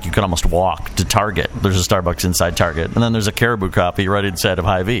literally like you could almost walk to Target. There's a Starbucks inside Target, and then there's a Caribou Coffee right inside of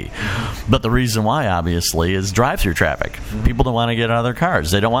Hy-Vee. Mm-hmm. But the reason why, obviously, is drive-through traffic. Mm-hmm. People don't want to get out of their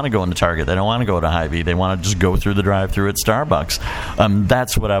cars. They don't want to go into Target. They don't want to go to Hy-Vee. They want to just go through the drive-through at Starbucks.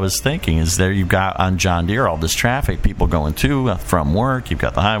 That's what I was thinking. Is there you've got on John Deere all this traffic. People going to from work, you've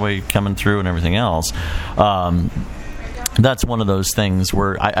got the highway coming through and everything else. That's one of those things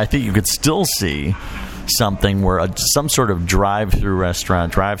where I think you could still see something where some sort of drive-through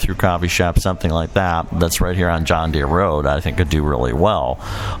restaurant, drive-through coffee shop, something like that's right here on John Deere Road, I think could do really well.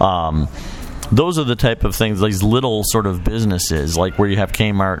 Those are the type of things, these little sort of businesses, like where you have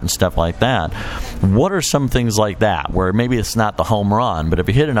Kmart and stuff like that. What are some things like that where maybe it's not the home run, but if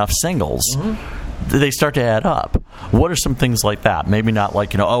you hit enough singles, they start to add up? What are some things like that? Maybe not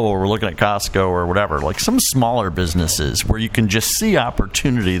like, we're looking at Costco or whatever. Like some smaller businesses where you can just see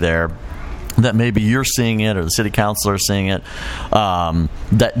opportunity there that maybe you're seeing it or the city council are seeing it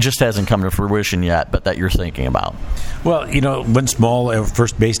that just hasn't come to fruition yet, but that you're thinking about. Well, one small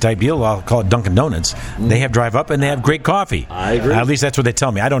first base type deal, I'll call it Dunkin' Donuts. They have drive up and they have great coffee. I agree. At least that's what they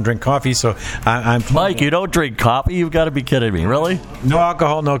tell me. I don't drink coffee, so I'm... Mike, you don't drink coffee? You've got to be kidding me. Really? No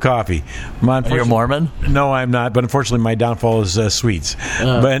alcohol, no coffee. You're a Mormon? No, I'm not. But unfortunately, my downfall is sweets.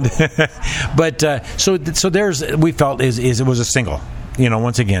 So there's, we felt is it was a single.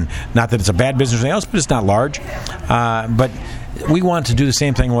 Once again, not that it's a bad business or anything else, but it's not large. But we want to do the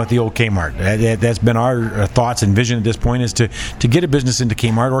same thing with the old Kmart. That's been our thoughts and vision at this point, is to get a business into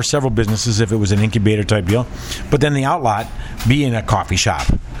Kmart or several businesses if it was an incubator type deal. But then the outlot be in a coffee shop.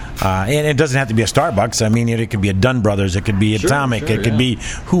 And it doesn't have to be a Starbucks. I mean, it could be a Dunn Brothers. It could be Atomic. It could be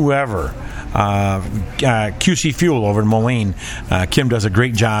whoever. QC Fuel over in Moline. Kim does a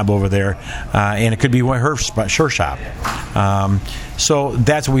great job over there. And it could be her shop. So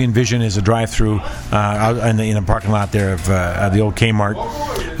that's what we envision as a drive-through in the parking lot there of the old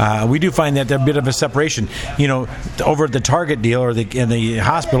Kmart. We do find that there's a bit of a separation. Over at the Target deal or in the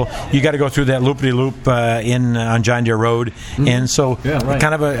hospital, you got to go through that loop-de-loop on John Deere Road, and so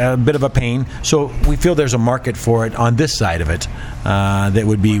kind of a bit of a pain. So we feel there's a market for it on this side of it that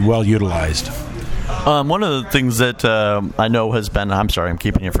would be well utilized. One of the things that I know has been, I'm sorry, I'm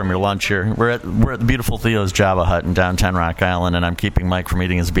keeping you from your lunch here. We're at the beautiful Theo's Java Hut in downtown Rock Island, and I'm keeping Mike from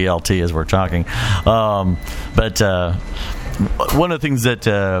eating his BLT as we're talking. But one of the things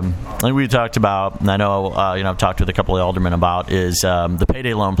that we talked about, and I know I've talked with a couple of aldermen about, is the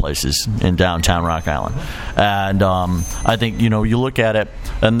payday loan places in downtown Rock Island. And I think you look at it,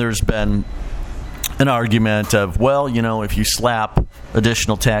 and there's been an argument of, if you slap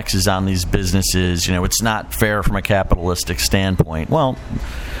additional taxes on these businesses, it's not fair from a capitalistic standpoint. Well,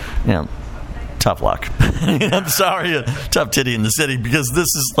 tough luck. I'm sorry, tough titty in the city, because this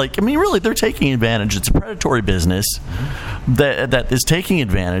is really, they're taking advantage. It's a predatory business that is taking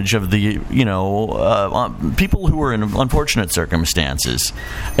advantage of the, people who are in unfortunate circumstances.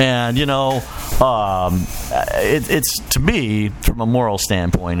 And, it's, to me, from a moral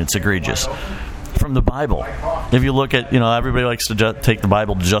standpoint, it's egregious. From the Bible, if you look at, everybody likes to take the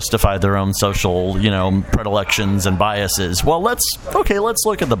Bible to justify their own social, predilections and biases. Well, let's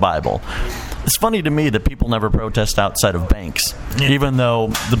look at the Bible. It's funny to me that people never protest outside of banks, even though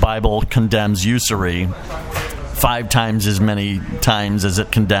the Bible condemns usury 5 times as many times as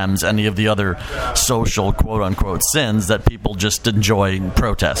it condemns any of the other social quote-unquote sins that people just enjoy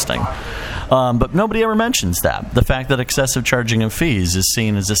protesting. But nobody ever mentions that. The fact that excessive charging of fees is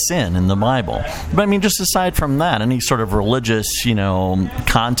seen as a sin in the Bible. But just aside from that, any sort of religious,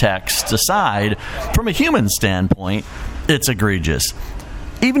 context aside, from a human standpoint, it's egregious.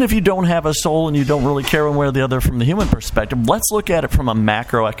 Even if you don't have a soul and you don't really care one way or the other from the human perspective, let's look at it from a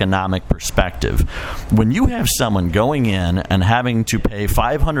macroeconomic perspective. When you have someone going in and having to pay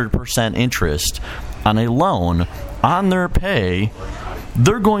 500% interest on a loan on their pay,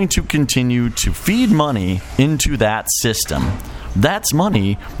 they're going to continue to feed money into that system. that's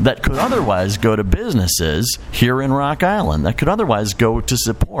money that could otherwise go to businesses here in Rock Island, that could otherwise go to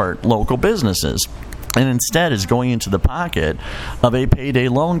support local businesses, and instead is going into the pocket of a payday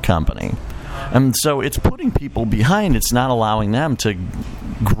loan company. And so it's putting people behind. It's not allowing them to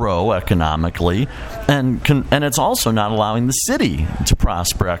grow economically, and it's also not allowing the city to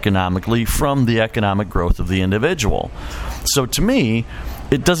prosper economically from the economic growth of the individual. So to me,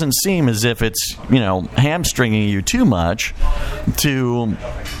 it doesn't seem as if it's, hamstringing you too much to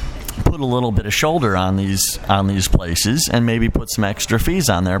put a little bit of shoulder on these places and maybe put some extra fees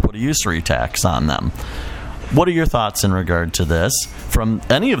on there, put a usury tax on them. What are your thoughts in regard to this from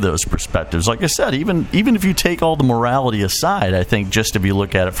any of those perspectives? Like I said, even if you take all the morality aside, I think just if you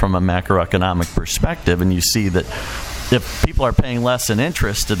look at it from a macroeconomic perspective and you see that if people are paying less in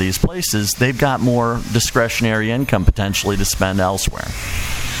interest to these places, they've got more discretionary income potentially to spend elsewhere.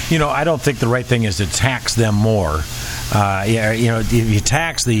 I don't think the right thing is to tax them more. If you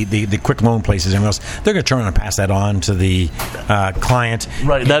tax the quick loan places and everything else, they're going to turn around and pass that on to the client.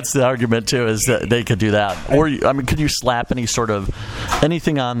 Right, that's the argument too, is that they could do that. Or, could you slap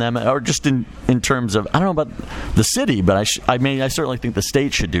anything on them, or just in terms of, I don't know about the city, but I certainly think the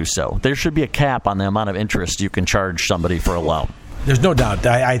state should do so. There should be a cap on the amount of interest you can charge somebody for a loan. There's no doubt.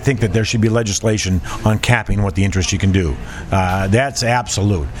 I think that there should be legislation on capping what the interest you can do. That's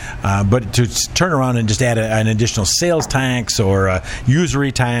absolute. But to turn around and just add an additional sales tax or a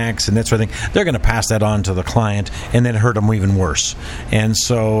usury tax and that sort of thing, they're going to pass that on to the client and then hurt them even worse. And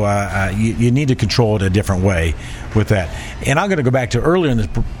so you need to control it a different way with that. And I'm going to go back to earlier in this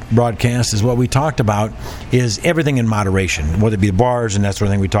broadcast is what we talked about is everything in moderation, whether it be the bars and that sort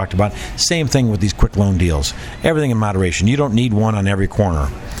of thing we talked about. Same thing with these quick loan deals. Everything in moderation. You don't need one on every corner.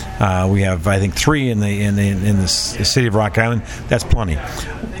 We have, I think, 3 in the city of Rock Island. That's plenty.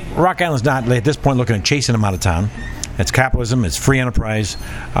 Rock Island's not at this point looking at chasing them out of town. It's capitalism. It's free enterprise.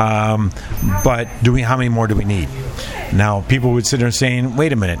 But how many more do we need? Now, people would sit there and saying,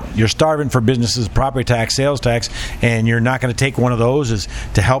 wait a minute, you're starving for businesses, property tax, sales tax, and you're not going to take one of those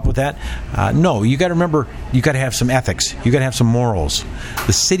to help with that? No, you got to remember, you got to have some ethics. You got to have some morals.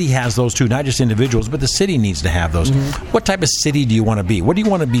 The city has those too, not just individuals, but the city needs to have those. Mm-hmm. What type of city do you want to be? What do you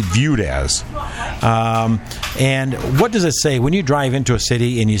want to be viewed as? And what does it say when you drive into a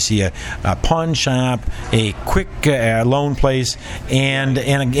city and you see a pawn shop, a quick loan place, and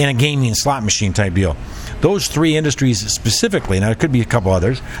a gaming slot machine type deal? Those 3 industries specifically, now there could be a couple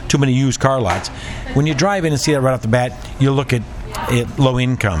others, too many used car lots. When you drive in and see that right off the bat, you look at low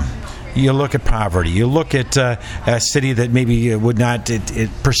income. You look at poverty. You look at a city that maybe would not,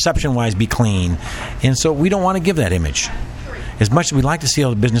 perception-wise, be clean. And so we don't want to give that image. As much as we'd like to see all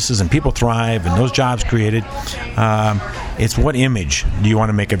the businesses and people thrive and those jobs created, it's what image do you want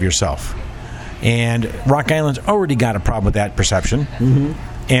to make of yourself? And Rock Island's already got a problem with that perception. Mm-hmm.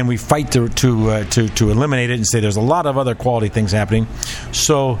 And we fight to eliminate it and say there's a lot of other quality things happening.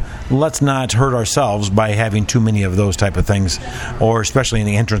 So let's not hurt ourselves by having too many of those type of things, or especially in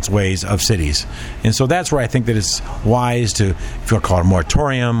the entranceways of cities. And so that's where I think that it's wise to, if you want to call it a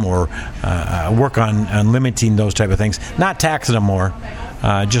moratorium, or work on limiting those type of things. Not taxing them more,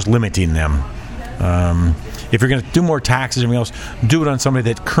 just limiting them. If you're going to do more taxes and everything else, do it on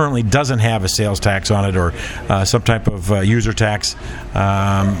somebody that currently doesn't have a sales tax on it, or some type of user tax.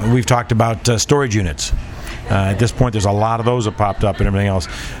 We've talked about storage units. At this point, there's a lot of those that popped up and everything else.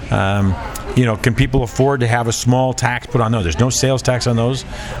 Can people afford to have a small tax put on those? There's no sales tax on those.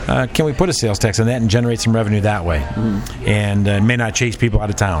 Can we put a sales tax on that and generate some revenue that way? And may not chase people out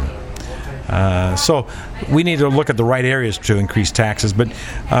of town. So we need to look at the right areas to increase taxes. But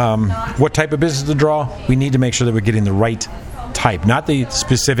what type of business to draw, we need to make sure that we're getting the right type, not the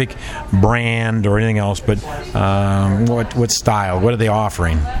specific brand or anything else, but what style, what are they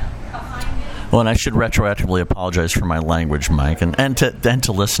offering? Well, and I should retroactively apologize for my language, Mike, and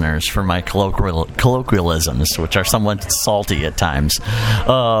to listeners for my colloquialisms, which are somewhat salty at times.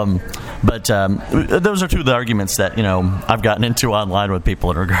 But those are 2 of the arguments that I've gotten into online with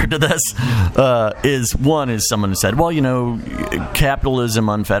people in regard to this. One is someone who said, well, capitalism,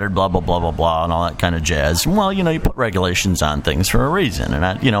 unfettered, blah blah blah blah blah, and all that kind of jazz. Well, you put regulations on things for a reason, and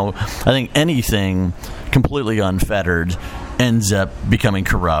I think anything completely unfettered ends up becoming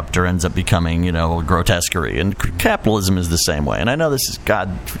corrupt, or ends up becoming, grotesquerie. And capitalism is the same way. And I know this is,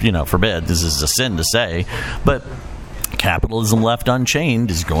 God, forbid, this is a sin to say, but capitalism left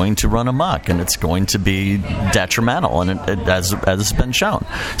unchained is going to run amok, and it's going to be detrimental, and as has been shown.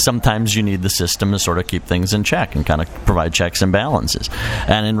 Sometimes you need the system to sort of keep things in check and kind of provide checks and balances.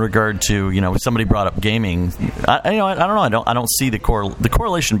 And in regard to, somebody brought up gaming, I don't know. I don't see the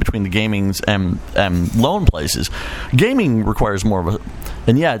correlation between the gamings and loan places. Gaming requires more of a,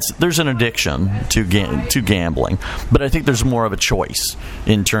 and there's an addiction to gambling, but I think there's more of a choice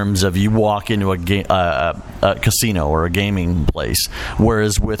in terms of you walk into a casino or a gaming place,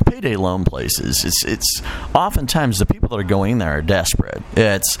 whereas with payday loan places, it's oftentimes the people that are going there are desperate.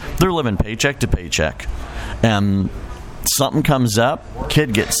 They're living paycheck to paycheck, and something comes up,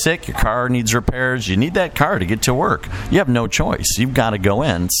 kid gets sick, your car needs repairs, you need that car to get to work. You have no choice. You've got to go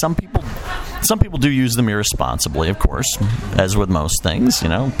in. Some people do use them irresponsibly, of course, as with most things.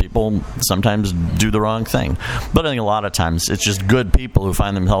 People sometimes do the wrong thing. But I think a lot of times it's just good people who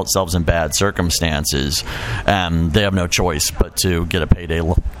find themselves in bad circumstances, and they have no choice but to get a payday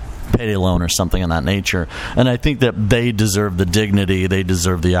loan or something of that nature. And I think that they deserve the dignity, they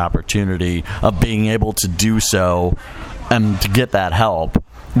deserve the opportunity of being able to do so and to get that help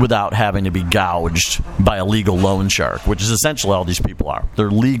without having to be gouged by a legal loan shark, which is essentially all these people are.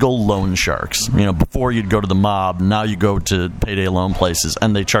 They're legal loan sharks. Before you'd go to the mob, now you go to payday loan places,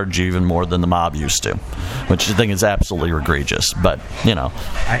 and they charge you even more than the mob used to, which I think is absolutely egregious. But,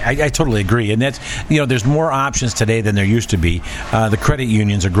 I totally agree. And that's, there's more options today than there used to be. The credit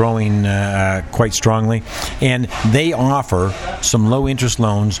unions are growing quite strongly, and they offer some low-interest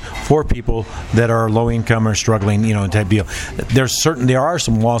loans for people that are low-income or struggling, type deal. There are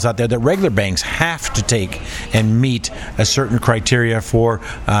some laws out there that regular banks have to take and meet a certain criteria for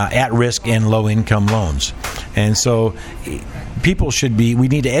at-risk and low-income loans. And so we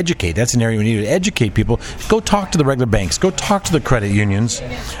need to educate. That's an area we need to educate people. Go talk to the regular banks. Go talk to the credit unions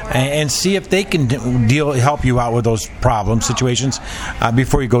and see if they can help you out with those situations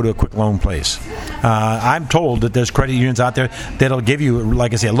before you go to a quick loan place. I'm told that there's credit unions out there that'll give you,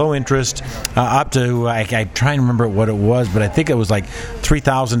 like I say, low interest up to, I try and remember what it was, but I think it was like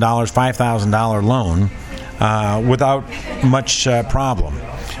 $3,000, $5,000 loan without much problem.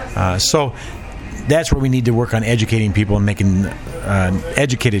 So that's where we need to work on educating people and making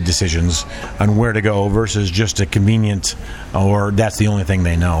educated decisions on where to go versus just a convenient or that's the only thing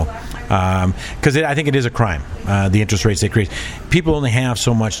they know. Because I think it is a crime, the interest rates they create. People only have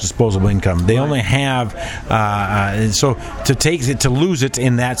so much disposable income. They only have, so to lose it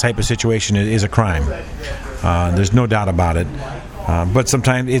in that type of situation is a crime. There's no doubt about it. But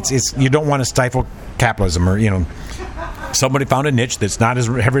sometimes it's you don't want to stifle capitalism or, somebody found a niche that's not as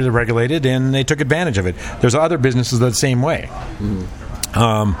heavily regulated, and they took advantage of it. There's other businesses that are the same way.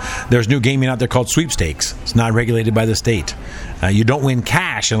 There's new gaming out there called sweepstakes. It's not regulated by the state. You don't win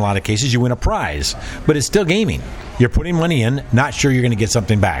cash in a lot of cases. You win a prize, but it's still gaming. You're putting money in, not sure you're going to get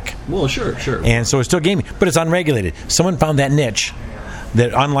something back. Well, sure. And so it's still gaming, but it's unregulated. Someone found that niche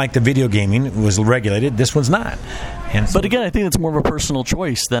that, unlike the video gaming, was regulated. This one's not. But again, I think it's more of a personal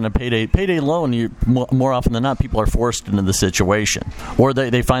choice than a payday loan. More often than not, people are forced into the situation, or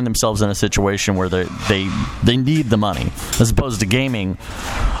they find themselves in a situation where they need the money, as opposed to gaming.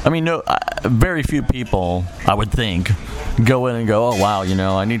 I mean, very few people, I would think, go in and go, oh wow,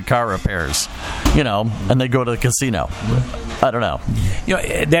 I need car repairs, and they go to the casino. I don't know.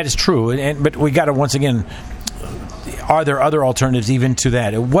 That is true, but we got to once again. Are there other alternatives even to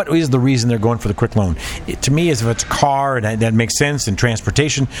that? What is the reason they're going for the quick loan? To me, if it's a car, and that makes sense, and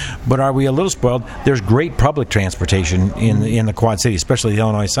transportation, but are we a little spoiled? There's great public transportation in the Quad City, especially the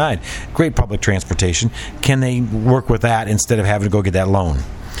Illinois side. Great public transportation. Can they work with that instead of having to go get that loan?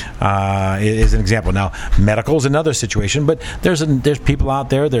 Is an example. Now, medical is another situation, but there's people out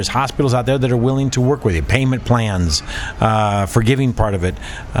there, there's hospitals out there that are willing to work with you. Payment plans, forgiving part of it.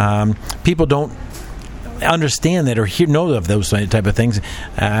 People don't understand that or know of those type of things,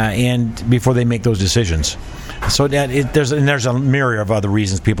 and before they make those decisions. So that there's a myriad of other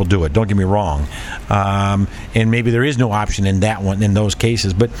reasons people do it. Don't get me wrong, and maybe there is no option in those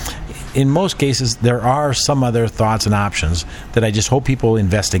cases, but in most cases there are some other thoughts and options that I just hope people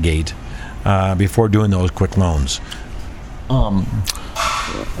investigate before doing those quick loans. We're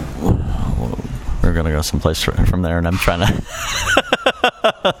going to go someplace from there, and I'm trying to...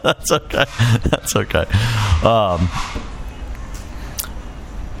 That's okay.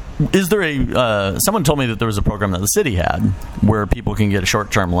 Is there someone told me that there was a program that the city had where people can get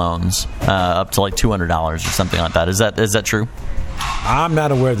short-term loans up to like $200 or something like that. Is that true? I'm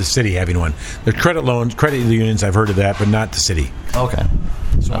not aware of the city having one. The credit unions, I've heard of that, but not the city. Okay.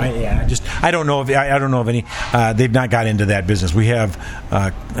 So So. I don't know of any. They've not got into that business. We have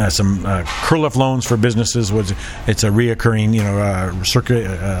some CURLIF loans for businesses. It's a reoccurring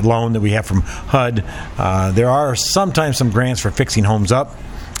circuit loan that we have from HUD. There are sometimes some grants for fixing homes up.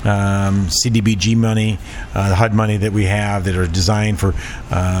 CDBG money, the HUD money that we have that are designed for,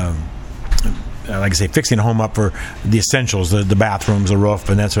 like I say, fixing a home up for the essentials, the bathrooms, the roof,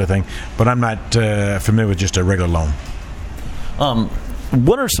 and that sort of thing. But I'm not familiar with just a regular loan.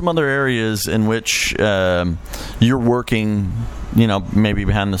 What are some other areas in which you're working, maybe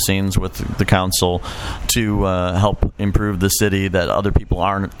behind the scenes with the council to help improve the city that other people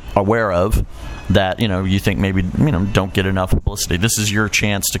aren't aware of, that you think maybe don't get enough publicity? This is your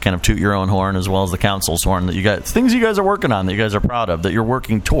chance to kind of toot your own horn as well as the council's horn, that things you guys are working on, that you guys are proud of, that you're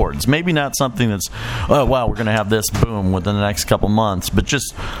working towards. Maybe not something that's, oh wow, we're going to have this boom within the next couple months, but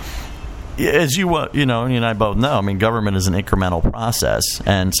just as you and I both know, government is an incremental process,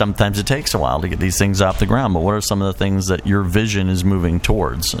 and sometimes it takes a while to get these things off the ground. But what are some of the things that your vision is moving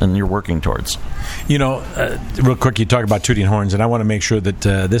towards and you're working towards? Real quick, you talk about tooting horns, and I want to make sure that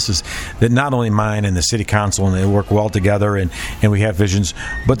that not only mine and the city council, and they work well together, and we have visions,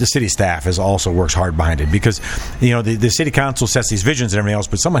 but the city staff also works hard behind it, because the city council sets these visions and everything else,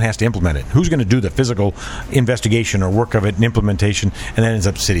 but someone has to implement it. Who's going to do the physical investigation or work of it and implementation? And that ends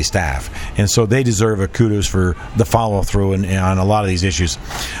up city staff. And so they deserve a kudos for the follow-through on a lot of these issues.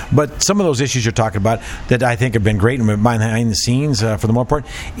 But some of those issues you're talking about that I think have been great and behind the scenes, for the most part,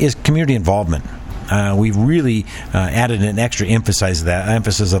 is community involvement. We've really added an extra emphasis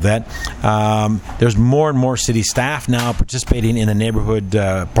of that. There's more and more city staff now participating in the neighborhood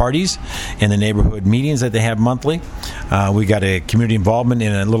parties and the neighborhood meetings that they have monthly. We got a community involvement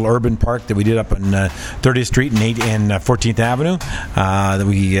in a little urban park that we did up on 30th Street and 14th Avenue. That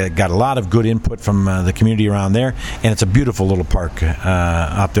we got a lot of good input from the community around there, and it's a beautiful little park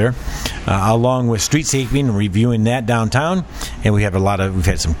up there. Along with streetscaping and reviewing that downtown, and we've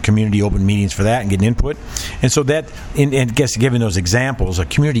had some community open meetings for that and getting input. And so that, and guess giving those examples of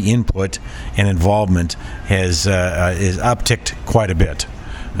community input and involvement is upticked quite a bit.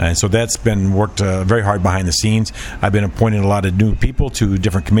 And so that's been worked very hard behind the scenes. I've been appointing a lot of new people to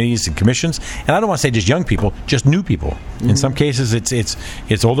different committees and commissions, and I don't want to say just young people, just new people. Mm-hmm. In some cases,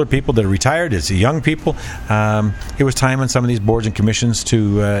 it's older people that are retired. It's young people. It was time on some of these boards and commissions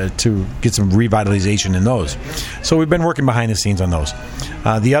to get some revitalization in those. So we've been working behind the scenes on those.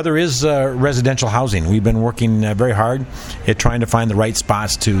 The other is residential housing. We've been working very hard at trying to find the right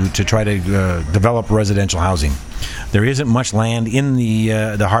spots to try to develop residential housing. There isn't much land in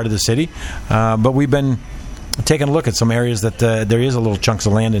the heart of the city, but we've been taking a look at some areas that there is a little chunks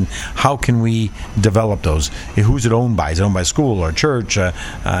of land, and how can we develop those? Who's it owned by? Is it owned by a school or a church,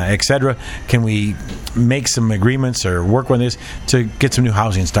 etc.? Can we make some agreements or work on this to get some new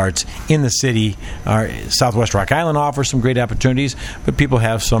housing starts in the city? Our Southwest Rock Island offers some great opportunities, but people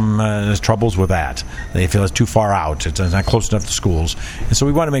have some troubles with that. They feel it's too far out. It's not close enough to schools. And so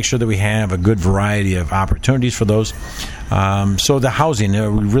we want to make sure that we have a good variety of opportunities for those. So the housing,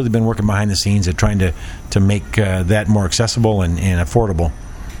 we've really been working behind the scenes at trying to make that more accessible and affordable.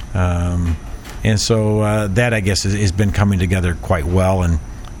 And so that, I guess, has been coming together quite well, and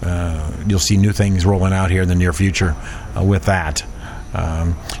you'll see new things rolling out here in the near future with that.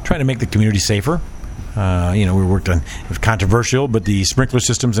 Trying to make the community safer. We worked on, it was controversial, but the sprinkler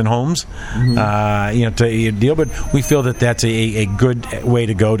systems in homes, to deal. But we feel that that's a good way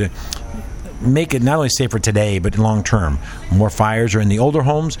to go to make it not only safer today, but long term. More fires are in the older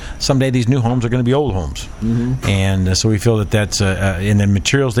homes. Someday these new homes are going to be old homes. Mm-hmm. And so we feel that that's and the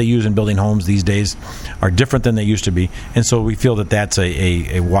materials they use in building homes these days are different than they used to be. And so we feel that that's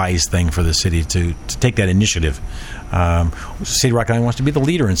a wise thing for the city to take that initiative. City of Rock Island wants to be the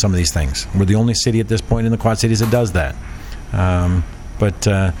leader in some of these things. We're the only city at this point in the Quad Cities that does that.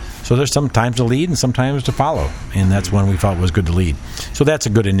 So there's some times to lead and sometimes to follow, and that's when we felt it was good to lead. So that's a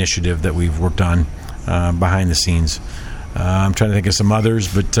good initiative that we've worked on behind the scenes. I'm trying to think of some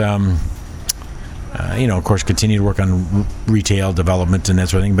others, but of course, continue to work on retail development and that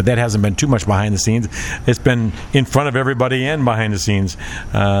sort of thing. But that hasn't been too much behind the scenes. It's been in front of everybody and behind the scenes.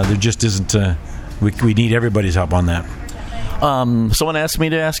 There just isn't. We need everybody's help on that. Someone asked me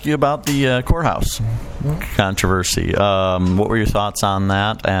to ask you about the courthouse controversy. What were your thoughts on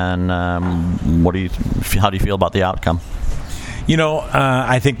that, and how do you feel about the outcome?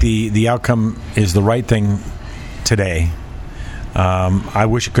 I think the outcome is the right thing today. I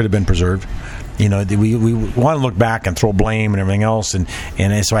wish it could have been preserved. We want to look back and throw blame and everything else, and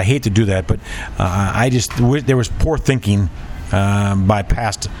so I hate to do that. But I just there was poor thinking by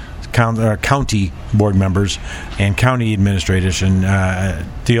past county board members and county administration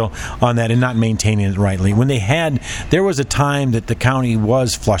deal on that and not maintaining it rightly. There was a time that the county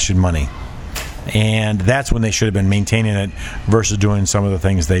was flushing money. And that's when they should have been maintaining it versus doing some of the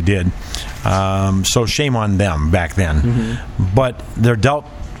things they did. So shame on them back then. Mm-hmm. But they're dealt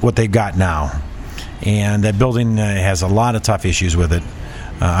what they've got now. And that building has a lot of tough issues with it.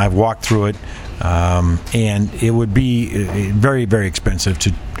 I've walked through it. And it would be very, very expensive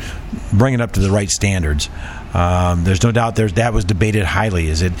to bring it up to the right standards. There's no doubt that was debated highly.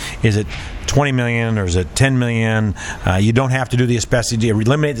 Is it $20 million or is it $10 million? You don't have to do the asbestos. You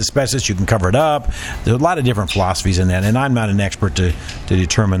eliminate the asbestos, you can cover it up. There's a lot of different philosophies in that, and I'm not an expert to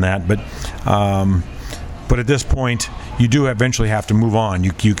determine that. But at this point, you do eventually have to move on.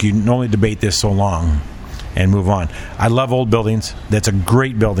 You can only debate this so long and move on. I love old buildings. That's a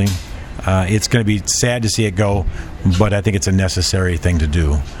great building. It's going to be sad to see it go, but I think it's a necessary thing to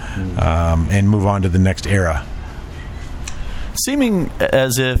do and move on to the next era. Seeming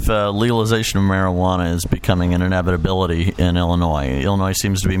as if legalization of marijuana is becoming an inevitability in Illinois. Illinois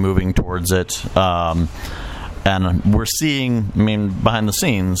seems to be moving towards it. And we're seeing, behind the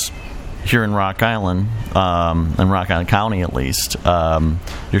scenes, here in Rock Island, in Rock Island County at least,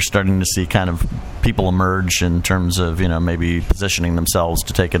 you're starting to see kind of people emerge in terms of, maybe positioning themselves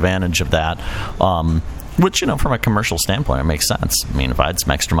to take advantage of that. Which, from a commercial standpoint, it makes sense. If I had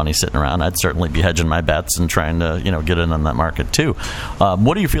some extra money sitting around, I'd certainly be hedging my bets and trying to, get in on that market too.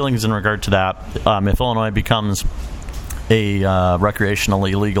 What are your feelings in regard to that? If Illinois becomes a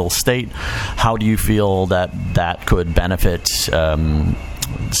recreationally legal state, how do you feel that could benefit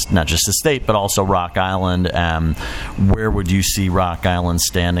not just the state, but also Rock Island? Where would you see Rock Island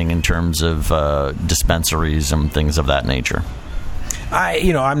standing in terms of dispensaries and things of that nature?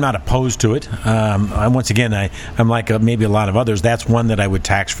 I'm not opposed to it. Once again, I'm like maybe a lot of others. That's one that I would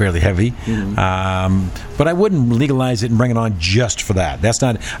tax fairly heavy. Mm-hmm. But I wouldn't legalize it and bring it on just for that. I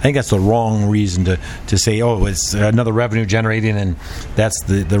think that's the wrong reason to say, it's another revenue generating, and that's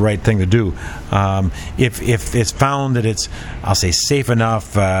the right thing to do. If it's found that it's, I'll say, safe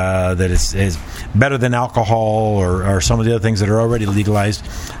enough, that it's better than alcohol or some of the other things that are already legalized,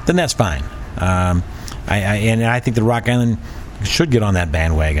 then that's fine. I think the Rock Island should get on that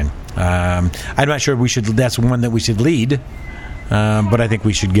bandwagon. I'm not sure that's one that we should lead, but I think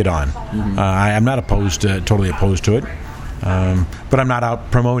we should get on. Mm-hmm. I'm not totally opposed to it, but I'm not out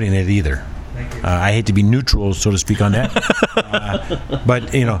promoting it either. I hate to be neutral, so to speak, on that.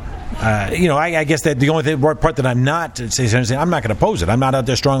 But I guess that the only part that I'm not saying, I'm not going to oppose it. I'm not out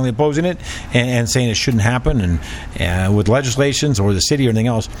there strongly opposing it and saying it shouldn't happen, and with legislations or the city or anything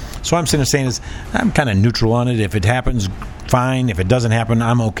else. So I'm saying is I'm kind of neutral on it. If it happens, fine. If it doesn't happen,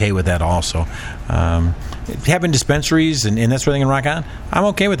 I'm okay with that also. Having dispensaries and that sort of thing in Rock Island, I'm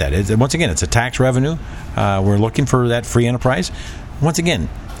okay with that. Once again, it's a tax revenue. We're looking for that free enterprise. Once again,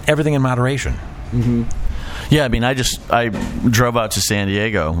 everything in moderation. Mm-hmm. Yeah, I drove out to San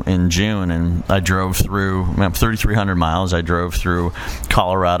Diego in June, and I drove through 3,300 miles. I drove through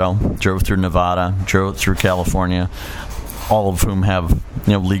Colorado, drove through Nevada, drove through California, all of whom have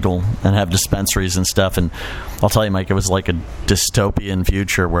legal and have dispensaries and stuff. And I'll tell you, Mike, it was like a dystopian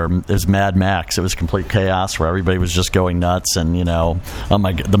future where it was Mad Max. It was complete chaos where everybody was just going nuts, and the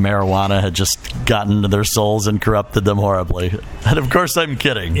marijuana had just gotten into their souls and corrupted them horribly. And of course, I'm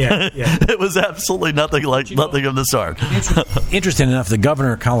kidding. Yeah. It was absolutely nothing of the sort. Interesting enough, the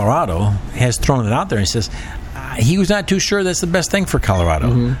governor of Colorado has thrown it out there. He says he was not too sure that's the best thing for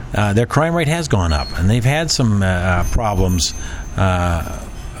Colorado. Mm-hmm. Their crime rate has gone up, and they've had some problems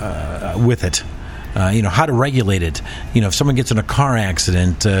with it. How to regulate it. If someone gets in a car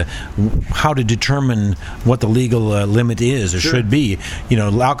accident, how to determine what the legal limit is or should be.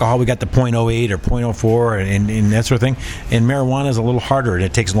 Alcohol, we got the 0.08 or 0.04 and that sort of thing. And marijuana is a little harder, and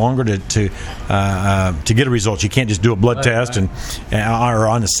it takes longer to get a result. You can't just do a blood test or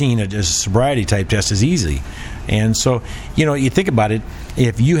on the scene a sobriety type test is easy. And so, you think about it,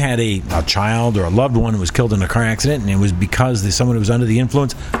 if you had a child or a loved one who was killed in a car accident, and it was because someone who was under the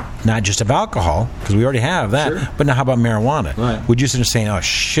influence, not just of alcohol, because we already have that, but now how about marijuana? Right. Would you sit there saying, oh,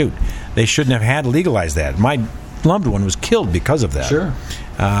 shoot, they shouldn't have had to legalize that. My loved one was killed because of that. Sure.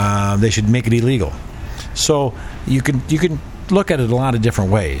 They should make it illegal. So you can look at it a lot of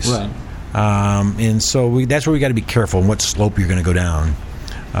different ways. Right. And so that's where we got to be careful on what slope you're going to go down,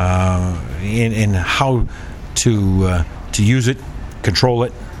 and how to use it, control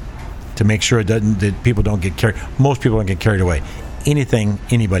it, to make sure that people don't get carried. Most people don't get carried away. Anything,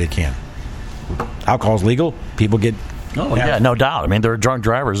 anybody can. Alcohol's legal. People get Oh, yeah, no doubt. I mean, there are drunk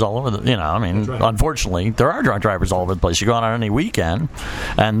drivers all over unfortunately, there are drunk drivers all over the place. You go out on any weekend,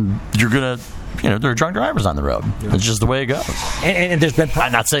 and you're going to, there are drunk drivers on the road. Yeah. It's just the way it goes. And there's been...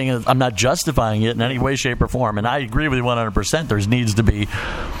 I'm not justifying it in any way, shape, or form, and I agree with you 100%. There needs to be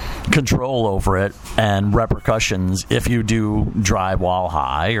control over it and repercussions if you do drive while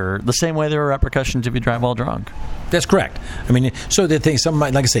high, or the same way there are repercussions if you drive while drunk. That's correct. I mean, so the thing, some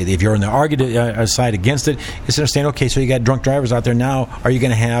might, like I say, if you're on the argument side against it, it's understand, okay, so you got drunk drivers out there now. Are you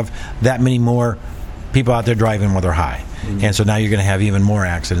going to have that many more people out there driving while they're high? Mm-hmm. And so now you're going to have even more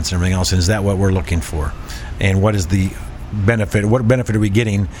accidents and everything else. And is that what we're looking for? And what is the benefit? What benefit are we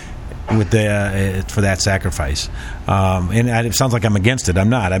getting with for that sacrifice? And it sounds like I'm against it. I'm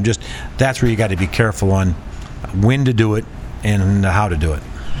not. That's where you got to be careful on when to do it and how to do it.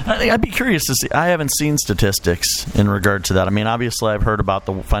 I'd be curious to see. I haven't seen statistics in regard to that. I mean, obviously, I've heard about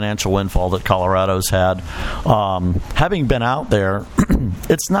the financial windfall that Colorado's had. Having been out there,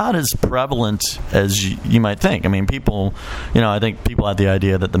 it's not as prevalent as you might think. I mean, people, I think people had the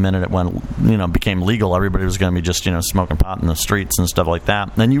idea that the minute it became legal, everybody was going to be just, smoking pot in the streets and stuff like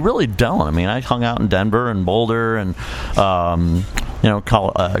that. And you really don't. I mean, I hung out in Denver and Boulder and,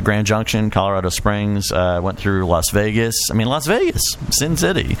 Grand Junction, Colorado Springs. Went through Las Vegas. I mean, Las Vegas, Sin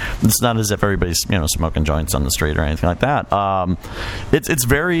City. It's not as if everybody's smoking joints on the street or anything like that. It's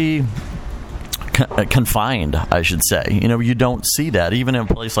very confined, I should say. You don't see that even in a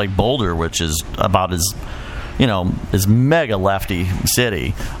place like Boulder, which is about as is mega lefty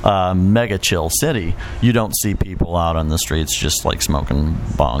city, mega chill city. You don't see people out on the streets just like smoking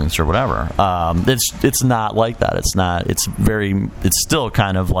bongs or whatever. It's not like that. It's still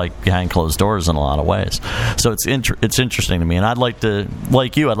kind of like behind closed doors in a lot of ways. So it's interesting to me, and I'd like to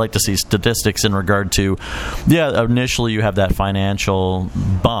see statistics in regard to, initially you have that financial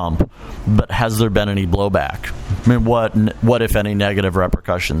bump, but has there been any blowback? I mean, what if any negative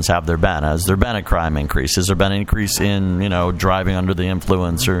repercussions have there been? Has there been a crime increase? Has there been an increase in driving under the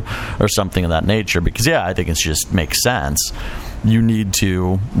influence or something of that nature? Because I think it just makes sense. You need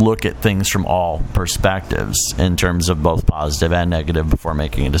to look at things from all perspectives in terms of both positive and negative before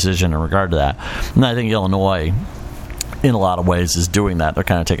making a decision in regard to that. And I think Illinois, in a lot of ways, is doing that. They're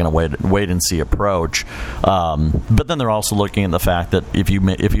kind of taking a wait and see approach, but then they're also looking at the fact that if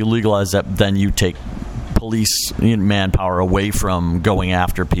you legalize that, then you take police manpower away from going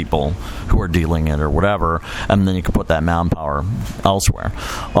after people who are dealing it or whatever, and then you can put that manpower elsewhere.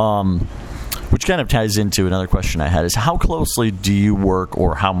 Which kind of ties into another question I had, is how closely do you work,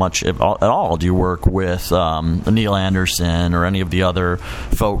 or how much at all do you work with Neil Anderson or any of the other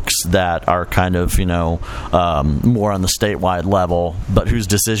folks that are kind of more on the statewide level, but whose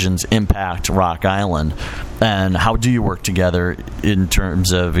decisions impact Rock Island? And how do you work together in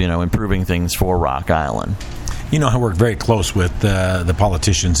terms of improving things for Rock Island? I work very close with the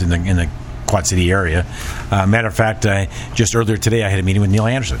politicians in the Quad City area. Matter of fact, just earlier today I had a meeting with Neil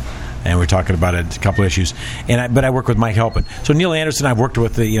Anderson, and we're talking about a couple of issues. But I work with Mike Halpin. So Neil Anderson, I've worked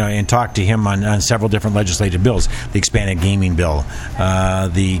with and talked to him on several different legislative bills: the expanded gaming bill,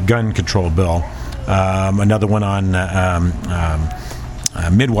 the gun control bill, another one on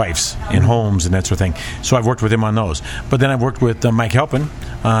midwives in homes and that sort of thing. So I've worked with him on those. But then I've worked with Mike Halpin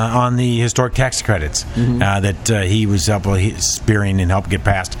on the historic tax credits that he was spearing and helped get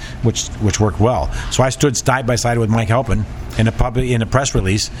passed, which worked well. So I stood side by side with Mike Halpin in a press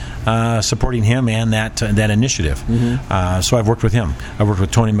release supporting him and that initiative. So I've worked with him. I've worked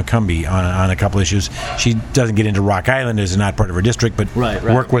with Tony McCumbee on a couple issues. She doesn't get into Rock Island, as not part of her district, but right.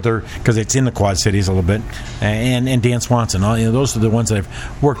 Work with her because it's in the Quad Cities a little bit. And Dan Swanson. Those are the ones that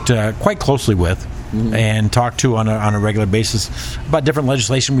I've worked quite closely with. And talk to on a regular basis about different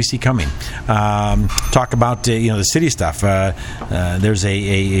legislation we see coming. Talk about the city stuff. There's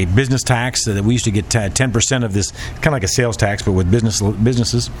a business tax that we used to get 10% of this, kind of like a sales tax, but with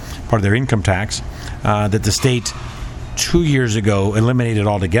businesses, part of their income tax, that the state 2 years ago eliminated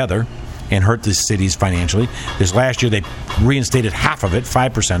altogether and hurt the cities financially. This last year they reinstated half of it,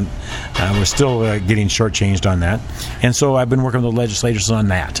 5%. We're still getting shortchanged on that. And so I've been working with the legislators on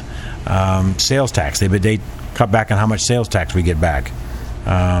that. Sales tax. They cut back on how much sales tax we get back.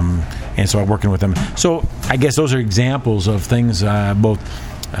 And so I'm working with them. So I guess those are examples of things both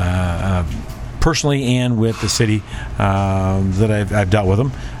personally and with the city that I've dealt with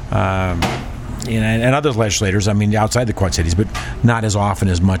them. And other legislators, outside the Quad Cities, but not as often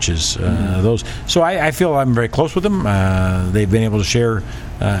as much as those. So I feel I'm very close with them. They've been able to share.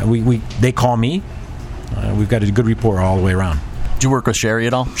 They call me. We've got a good rapport all the way around. Do you work with Sherry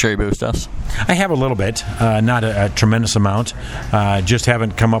at all? Sherry Bustos? I have a little bit, not a tremendous amount. Just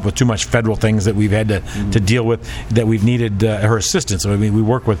haven't come up with too much federal things that we've had to deal with that we've needed her assistance. So, I mean, we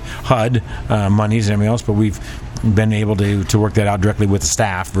work with HUD monies and everything else, but we've been able to work that out directly with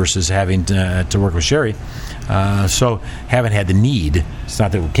staff versus having to work with Sherry. So haven't had the need. It's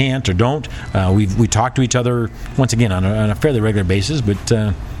not that we can't or don't. We talk to each other, once again, on a fairly regular basis, but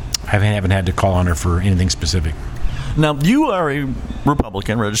haven't had to call on her for anything specific. Now, you are a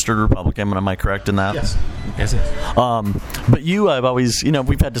Republican, registered Republican, am I correct in that? Yes. But I've always,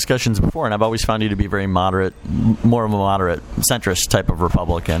 we've had discussions before, and I've always found you to be very moderate, more of a moderate, centrist type of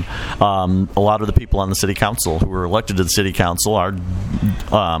Republican. A lot of the people on the city council who were elected to the city council are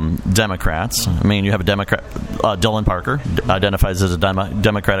Democrats. I mean, you have a Democrat, Dylan Parker, identifies as a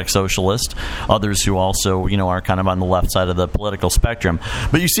Democratic socialist. Others who also, are kind of on the left side of the political spectrum.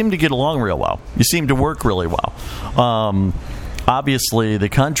 But you seem to get along real well. You seem to work really well. Obviously, the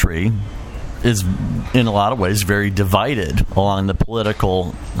country is, in a lot of ways, very divided along the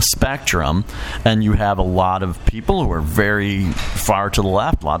political spectrum, and you have a lot of people who are very far to the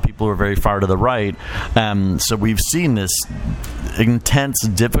left, a lot of people who are very far to the right. So we've seen this intense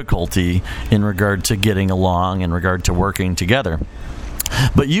difficulty in regard to getting along, in regard to working together.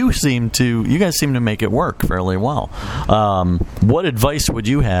 But you guys seem to make it work fairly well. What advice would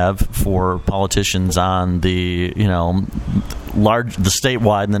you have for politicians on the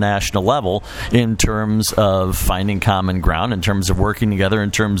statewide and the national level in terms of finding common ground, in terms of working together,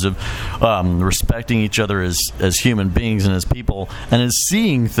 in terms of respecting each other as human beings and as people, and as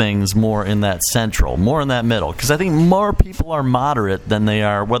seeing things more in that central, more in that middle? Because I think more people are moderate than they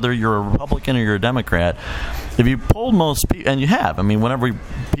are, whether you're a Republican or you're a Democrat. If you poll most people, and you have, whenever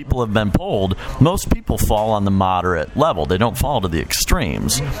people have been polled, most people fall on the moderate level. They don't fall to the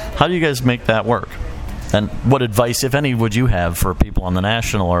extremes. How do you guys make that work? And what advice, if any, would you have for people on the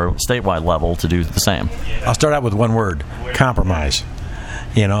national or statewide level to do the same? I'll start out with one word: compromise.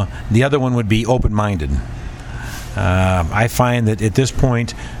 The other one would be open-minded. I find that at this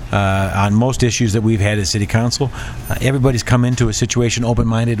point, on most issues that we've had at City Council, everybody's come into a situation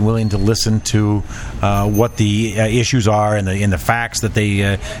open-minded, willing to listen to what the issues are and the facts that they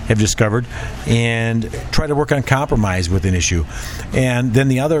have discovered, and try to work on compromise with an issue. And then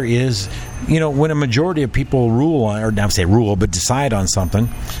the other is, when a majority of people rule on, or not say rule, but decide on something,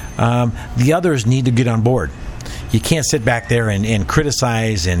 the others need to get on board. You can't sit back there and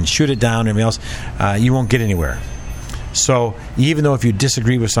criticize and shoot it down and everything else. You won't get anywhere. So even though if you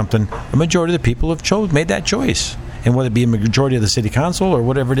disagree with something, a majority of the people have made that choice, and whether it be a majority of the city council or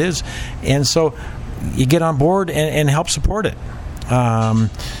whatever it is, and so you get on board and help support it.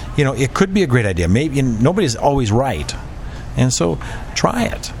 It could be a great idea. Maybe nobody's always right, and so try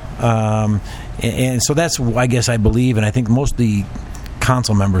it. And so that's, I guess, I believe, and I think most of the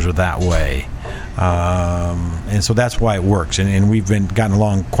council members are that way, and so that's why it works. And we've gotten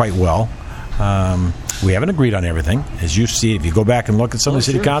along quite well. We haven't agreed on everything, as you see. If you go back and look at some of the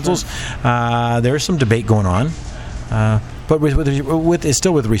city councils, there is some debate going on, but it's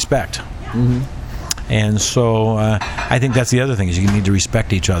still with respect. Mm-hmm. And so I think that's the other thing, is you need to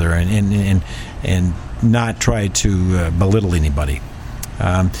respect each other and not try to belittle anybody.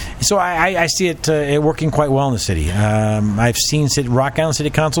 So I see it working quite well in the city. I've seen Rock Island City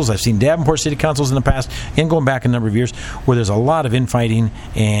Councils, I've seen Davenport City Councils in the past, and going back a number of years, where there's a lot of infighting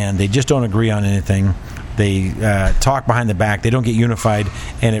and they just don't agree on anything. They talk behind the back, they don't get unified,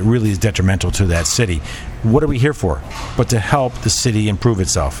 and it really is detrimental to that city. What are we here for? But to help the city improve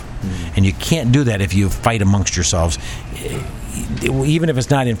itself. Mm-hmm. And you can't do that if you fight amongst yourselves, even if it's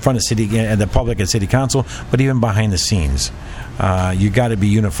not in front of the public at City Council, but even behind the scenes. You got to be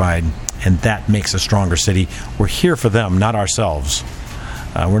unified, and that makes a stronger city. We're here for them, not ourselves.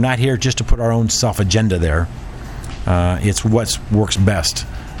 We're not here just to put our own self-agenda there. It's what works best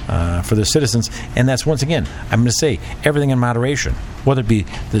for the citizens, and that's, once again, I'm going to say, everything in moderation. Whether it be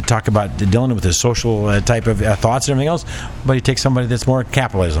to talk about dealing with the social type of thoughts and everything else, but you take somebody that's more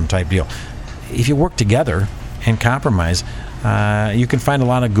capitalism type deal. If you work together and compromise, you can find a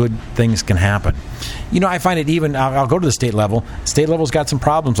lot of good things can happen. I find it even, I'll go to the state level. State level's got some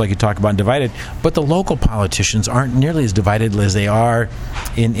problems, like you talk about, and divided, but the local politicians aren't nearly as divided as they are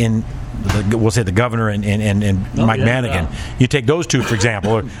in we'll say the governor and Mike Madigan. Yeah. You take those two, for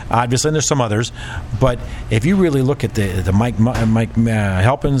example. Obviously, and there's some others, but if you really look at the Mike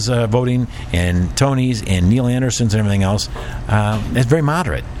Halpin's voting and Tony's and Neil Anderson's and everything else, it's very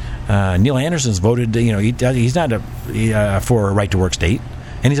moderate. Neil Anderson's voted. He's not for a right-to-work state,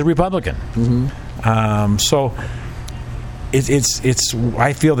 and he's a Republican. Mm-hmm. So it's.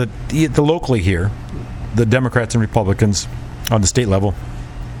 I feel that locally here, the Democrats and Republicans on the state level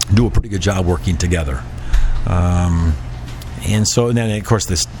do a pretty good job working together. And then, of course,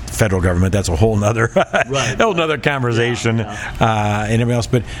 this federal government, that's a whole nother conversation and everything else.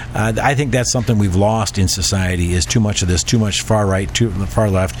 But I think that's something we've lost in society is too much of this, too much far right, too far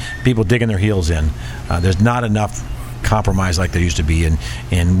left, people digging their heels in. There's not enough compromise like there used to be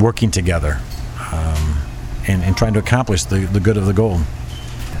in working together and trying to accomplish the good of the goal.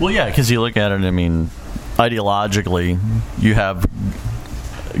 Well, yeah, because you look at it, I mean, ideologically, you have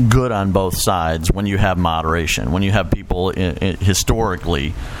good on both sides when you have moderation, when you have people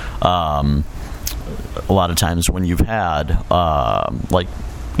historically a lot of times when you've had in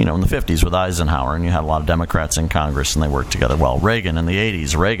the 50s with Eisenhower, and you had a lot of Democrats in Congress and they worked together well. Reagan in the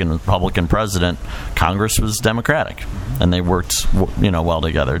 80s, Reagan, Republican president, Congress was Democratic, and they worked well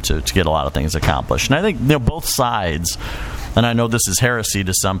together to get a lot of things accomplished. And I think both sides, and I know this is heresy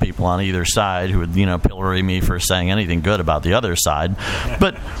to some people on either side who would, pillory me for saying anything good about the other side.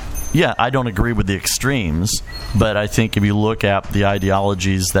 But, yeah, I don't agree with the extremes. But I think if you look at the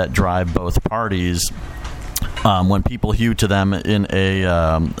ideologies that drive both parties, when people hew to them in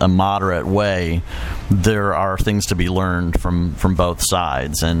a moderate way, there are things to be learned from both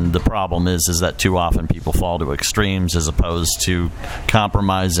sides. And the problem is that too often people fall to extremes as opposed to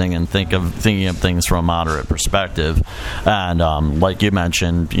compromising and thinking of things from a moderate perspective. And like you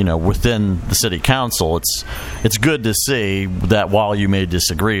mentioned, within the city council, it's good to see that while you may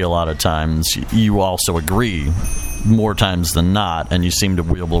disagree a lot of times, you also agree more times than not, and you seem to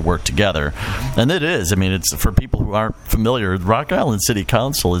be able to work together. And it is. I mean, it's for people who aren't familiar, Rock Island City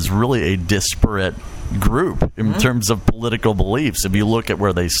Council is really a disparate group in terms of political beliefs if you look at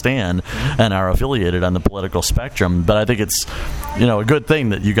where they stand and are affiliated on the political spectrum. But I think it's a good thing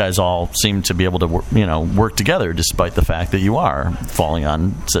that you guys all seem to be able to work together despite the fact that you are falling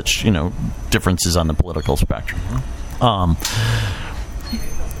on such differences on the political spectrum.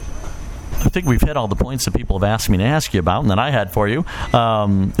 I think we've hit all the points that people have asked me to ask you about and that I had for you.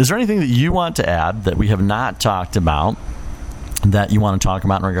 Is there anything that you want to add that we have not talked about that you want to talk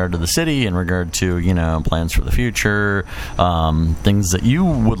about in regard to the city, in regard to, plans for the future, things that you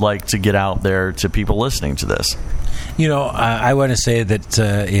would like to get out there to people listening to this? I want to say that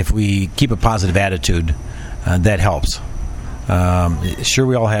if we keep a positive attitude, that helps. Sure,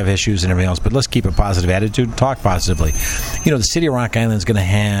 we all have issues and everything else, but let's keep a positive attitude, talk positively. The city of Rock Island is going to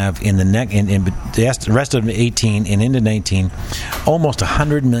have in the rest of 18 and into 19 almost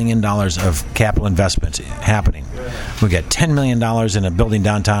 $100 million of capital investments happening. We got $10 million in a building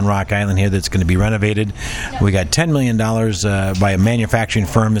downtown Rock Island here that's going to be renovated. We got $10 million by a manufacturing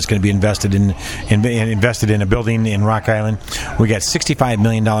firm that's going to be invested in a building in Rock Island. We got $65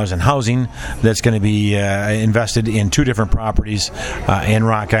 million in housing that's going to be invested in two different properties in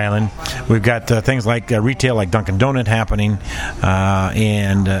Rock Island. We've got things like retail, like Dunkin' Donut happening,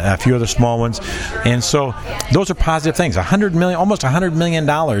 and a few other small ones. And so those are positive things. Almost $100 million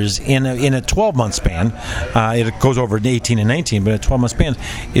in a 12-month span. It goes over 18 and 19, but a 12-month span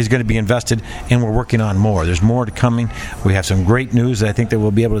is going to be invested, and we're working on more. There's more to coming. We have some great news that I think that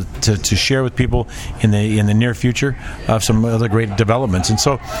we'll be able to share with people in the near future of some other great developments. And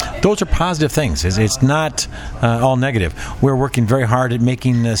so those are positive things. It's not all negative. We're working very hard at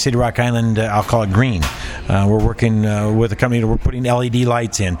making City Rock Island, I'll call it green. We're working with a company that we're putting LED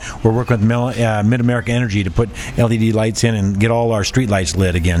lights in. We're working with Mid-America Energy to put LED lights in and get all our street lights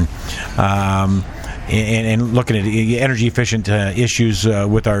lit again. And looking at energy efficient issues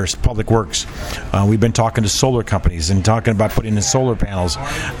with our public works. We've been talking to solar companies and talking about putting in solar panels,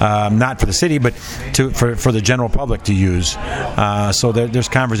 not for the city, but for the general public to use. So there's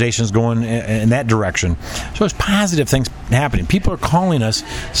conversations going in that direction. So there's positive things happening. People are calling us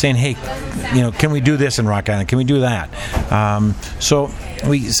saying, hey, can we do this in Rock Island? Can we do that? So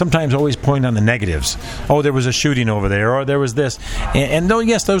we sometimes always point on the negatives. Oh, there was a shooting over there, or there was this. And though,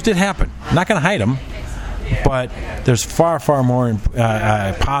 yes, those did happen. I'm not going to hide them. But there's far, far more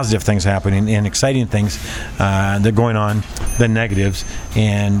positive things happening and exciting things that are going on than negatives,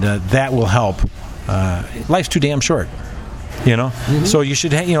 and that will help. Life's too damn short, So you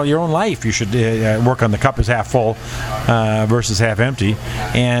should, your own life. You should work on the cup is half full versus half empty,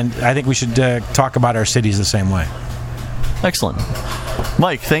 and I think we should talk about our cities the same way. Excellent.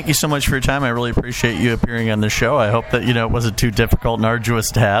 Mike, thank you so much for your time. I really appreciate you appearing on the show. I hope that, it wasn't too difficult and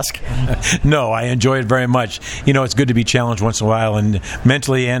arduous task. No, I enjoy it very much. It's good to be challenged once in a while, and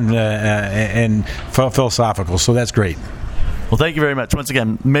mentally and philosophical, so that's great. Well, thank you very much. Once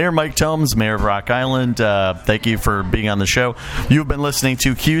again, Mayor Mike Tomes, Mayor of Rock Island, thank you for being on the show. You've been listening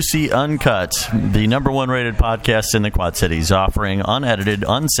to QC Uncut, the #1 rated podcast in the Quad Cities, offering unedited,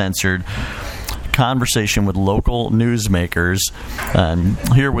 uncensored conversation with local newsmakers.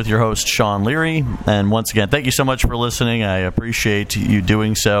 Here with your host, Sean Leary. And once again, thank you so much for listening. I appreciate you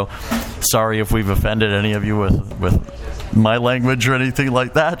doing so. Sorry if we've offended any of you with my language or anything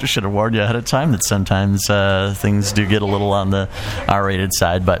like that. I should have warned you ahead of time that sometimes things do get a little on the R-rated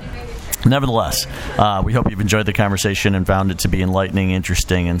side, but nevertheless, we hope you've enjoyed the conversation and found it to be enlightening,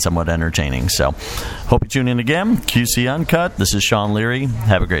 interesting, and somewhat entertaining. So hope you tune in again. QC Uncut. This is Sean Leary.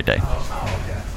 Have a great day.